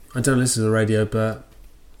mean, I don't listen to the radio, but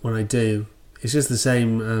when I do, it's just the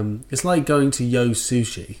same. It's like going to Yo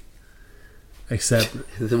Sushi, except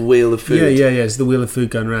the wheel of food. Yeah. It's the wheel of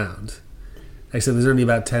food going round. Except there's only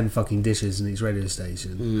about 10 fucking dishes in each radio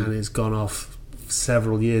station, and it's gone off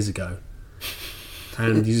several years ago.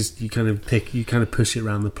 And you kind of push it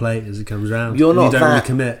around the plate as it comes round. You don't really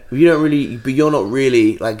commit. But you're not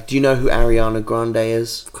really like. Do you know who Ariana Grande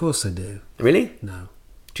is? Of course I do. Really? No.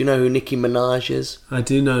 Do you know who Nicki Minaj is? I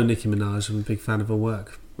do know Nicki Minaj. I'm a big fan of her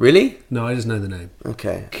work. Really? No, I just know the name.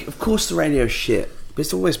 Okay. Of course the radio's shit. But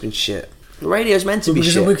it's always been shit. The radio's meant to be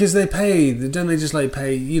shit. Because they pay. Don't they just like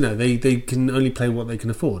pay, you know, they can only play what they can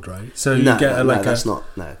afford, right? So you that's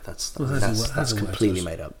completely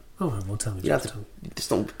made up. Oh, well, tell me. You have to just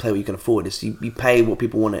don't play what you can afford. It's you pay what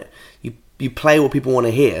people want to. You play what people want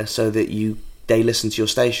to hear, so that they listen to your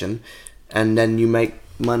station, and then you make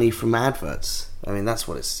money from adverts. I mean, that's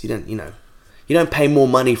what it's. You don't pay more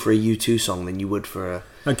money for a U2 song than you would for a.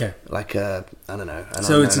 Okay. Like a, I don't know.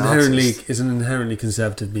 So it's an inherently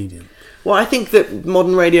conservative medium. Well, I think that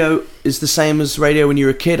modern radio is the same as radio when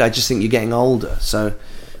you're a kid. I just think you're getting older. So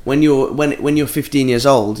when you're 15 years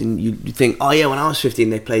old and you think, oh yeah, when I was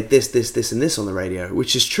 15 they played this and this on the radio,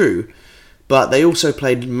 which is true, but they also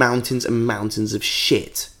played mountains and mountains of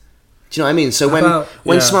shit. Do you know what I mean? So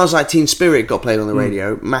when Smells Like Teen Spirit got played on the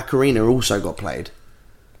radio, Macarena also got played.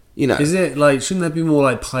 You know, is it like, shouldn't there be more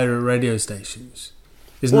like pirate radio stations?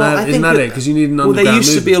 Isn't that it? Because you need an underground. Well, there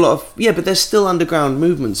used to be a lot of but there's still underground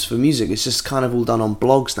movements for music. It's just kind of all done on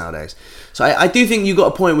blogs nowadays. So I do think you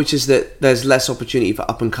got a point, which is that there's less opportunity for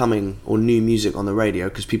up and coming or new music on the radio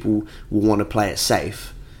because people will want to play it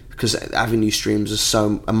safe. Because avenue streams are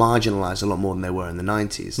marginalised a lot more than they were in the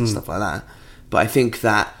 90s and stuff like that. But I think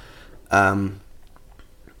that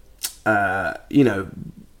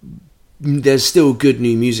there's still good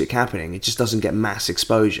new music happening. It just doesn't get mass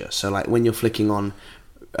exposure. So like when you're flicking on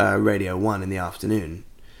Radio 1 in the afternoon,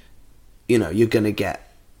 you're going to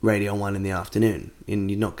get Radio 1 in the afternoon, and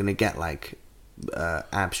you're not going to get like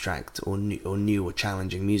abstract or new or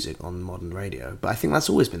challenging music on modern radio. But I think that's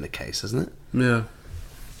always been the case, hasn't it? Yeah.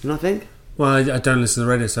 You not think? Well, I don't listen to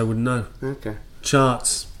the radio, so I wouldn't know. Okay.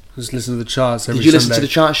 Charts. I just listen to the charts every Sunday. Did you listen to the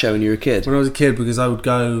chart show when you were a kid? When I was a kid, because I would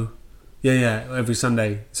go... Yeah, every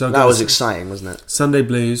Sunday. So that was exciting, wasn't it? Sunday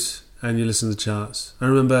Blues, and you listen to the charts. I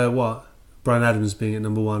remember Bryan Adams being at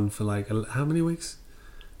number one for like how many weeks?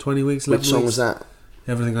 20 weeks. Which song was that?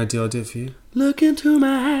 Everything I Do, I'll Do It For You. Look into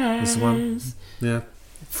my eyes. That's the one. Yeah.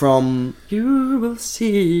 From You Will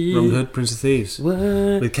See. Robin Hood, Prince of Thieves.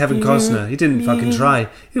 With Kevin Costner. He didn't fucking try.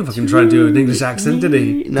 He didn't fucking try to do an English accent, did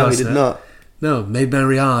he? No, Costner. he did not. No, Maid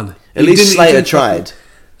Marianne. At least Slater tried.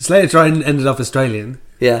 Slater tried and ended up Australian.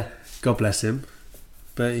 Yeah. God bless him.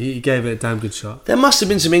 But he gave it a damn good shot. There must have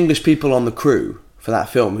been some English people on the crew for that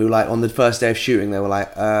film who, like, on the first day of shooting, they were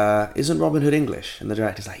like, isn't Robin Hood English? And the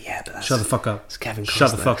director's like, yeah, but that's... Shut the fuck up. It's Kevin Costner.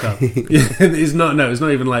 Shut the fuck up. It's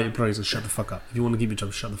not even like, probably just shut the fuck up. If you want to keep your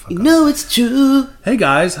job, shut the fuck up. No, it's true. Hey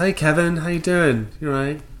guys, hey Kevin, how you doing? You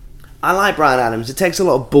alright? I like Bryan Adams. It takes a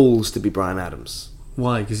lot of balls to be Bryan Adams.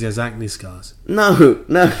 Why? Because he has acne scars. No.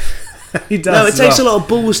 He does. No, it takes a lot of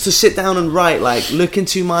balls to sit down and write, like, look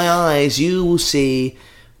into my eyes, you will see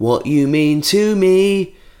what you mean to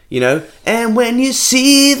me. You know, and when you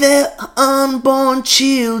see their unborn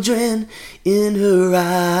children in her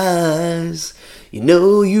eyes, you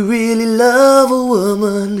know you really love a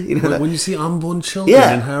woman. You know, when you see unborn children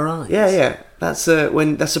in her eyes. Yeah. That's a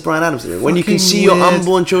Bryan Adams thing. When you can see your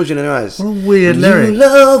unborn children in her eyes. What a weird lyric. You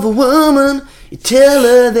love a woman, you tell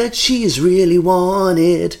her that she is really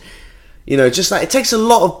wanted. You know, just like, it takes a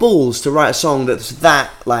lot of balls to write a song that's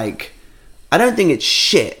that, like, I don't think it's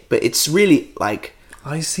shit, but it's really, like...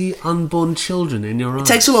 I see unborn children in your eyes.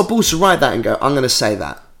 It takes a lot of balls to write that and go, I'm going to say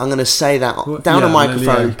that. I'm going to say that down a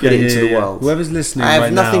microphone, put it into the world. Whoever's listening I have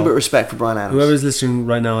right nothing now, but respect for Bryan Adams. Whoever's listening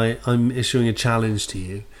right now, I'm issuing a challenge to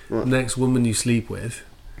you. Right. Next woman you sleep with,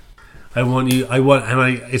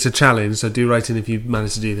 it's a challenge, so do write in if you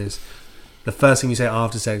manage to do this. The first thing you say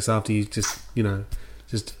after sex, after you just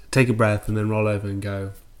take a breath and then roll over and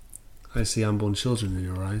go, I see unborn children in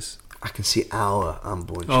your eyes. I can see our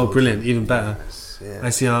unborn children. Oh, brilliant. Even better. Yes, yeah. I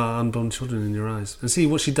see our unborn children in your eyes. And see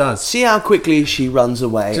what she does. See how quickly she runs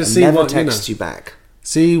away and never texts you back.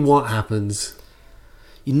 See what happens.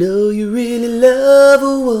 You know you really love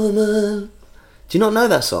a woman. Do you not know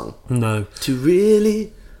that song? No. To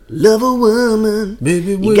really love a woman,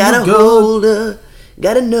 baby, you gotta hold her,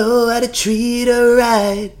 gotta know how to treat her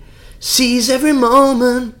right. Seize every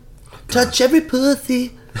moment, touch every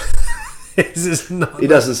pussy. He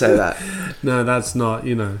doesn't say that. No, that's not,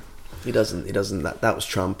 you know. He doesn't. That was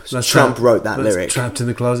Trump. Trump wrote that lyric. Trapped in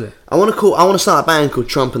the closet. I want to start a band called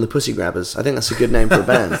Trump and the Pussy Grabbers. I think that's a good name for a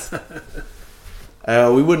band.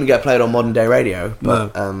 We wouldn't get played on modern day radio,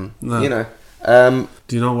 but no. You know.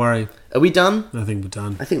 Do not worry. Are we done? I think we're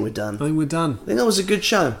done. I think we're done. I think that was a good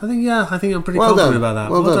show. I think I'm pretty confident about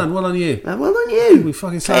that. Well done. Well on you. Well on you. We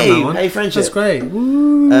fucking said that one. Hey, friendship. That's great.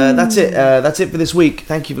 That's it. That's it for this week.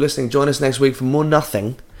 Thank you for listening. Join us next week for more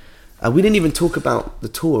nothing. We didn't even talk about the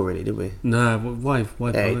tour, really, did we? No. Why? Yeah,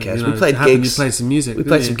 who cares? You know, we played gigs. You played some music. We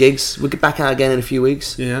played some gigs. We'll get back out again in a few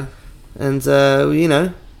weeks. Yeah. And you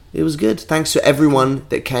know, it was good. Thanks to everyone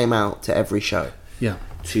that came out to every show. Yeah.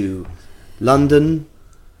 To London.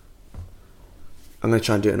 I'm going to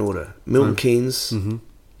try and do it in order. Milton Keynes. Mm-hmm.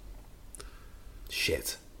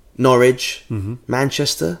 Shit. Norwich. Mm-hmm.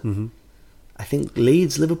 Manchester. Mm-hmm. I think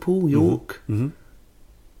Leeds, Liverpool, York.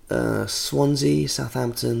 Mm-hmm. Swansea,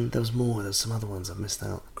 Southampton. There was more. There was some other ones I've missed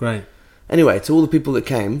out. Great. Anyway, to all the people that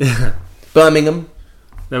came. Birmingham.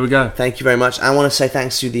 There we go. Thank you very much. I want to say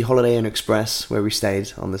thanks to the Holiday Inn Express where we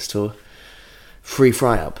stayed on this tour. Free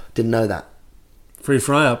fry-up. Didn't know that. Free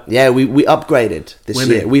fry-up? Yeah, we upgraded this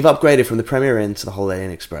year. We've upgraded from the Premier Inn to the Holiday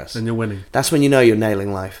Inn Express. And you're winning. That's when you know you're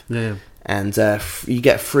nailing life. Yeah. And you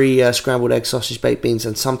get free scrambled egg, sausage, baked beans,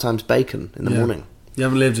 and sometimes bacon in the morning. You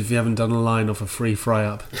haven't lived if you haven't done a line off a free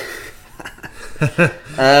fry-up.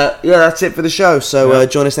 Yeah, that's it for the show. So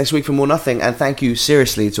join us next week for more nothing. And thank you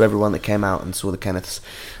seriously to everyone that came out and saw the Kenneths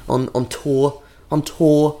on tour.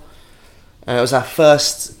 It was our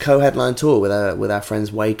first co-headline tour with our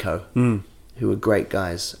friends Waco. Who are great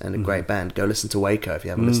guys and a great band. Go listen to Waco if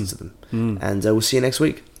you haven't listened to them. And we'll see you next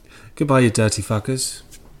week. Goodbye, you dirty fuckers.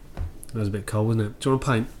 That was a bit cold, wasn't it? Do you want a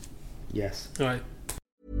pint? Yes. All right.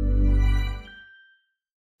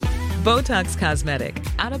 Botox Cosmetic,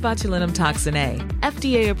 out of botulinum toxin A,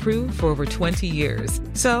 FDA approved for over 20 years.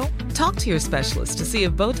 So, talk to your specialist to see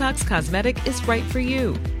if Botox Cosmetic is right for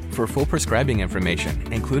you. For full prescribing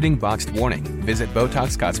information, including boxed warning, visit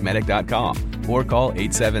BotoxCosmetic.com or call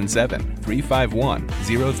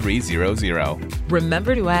 877-351-0300.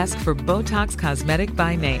 Remember to ask for Botox Cosmetic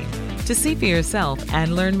by name. To see for yourself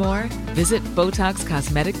and learn more, visit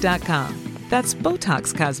BotoxCosmetic.com. That's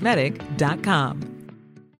BotoxCosmetic.com.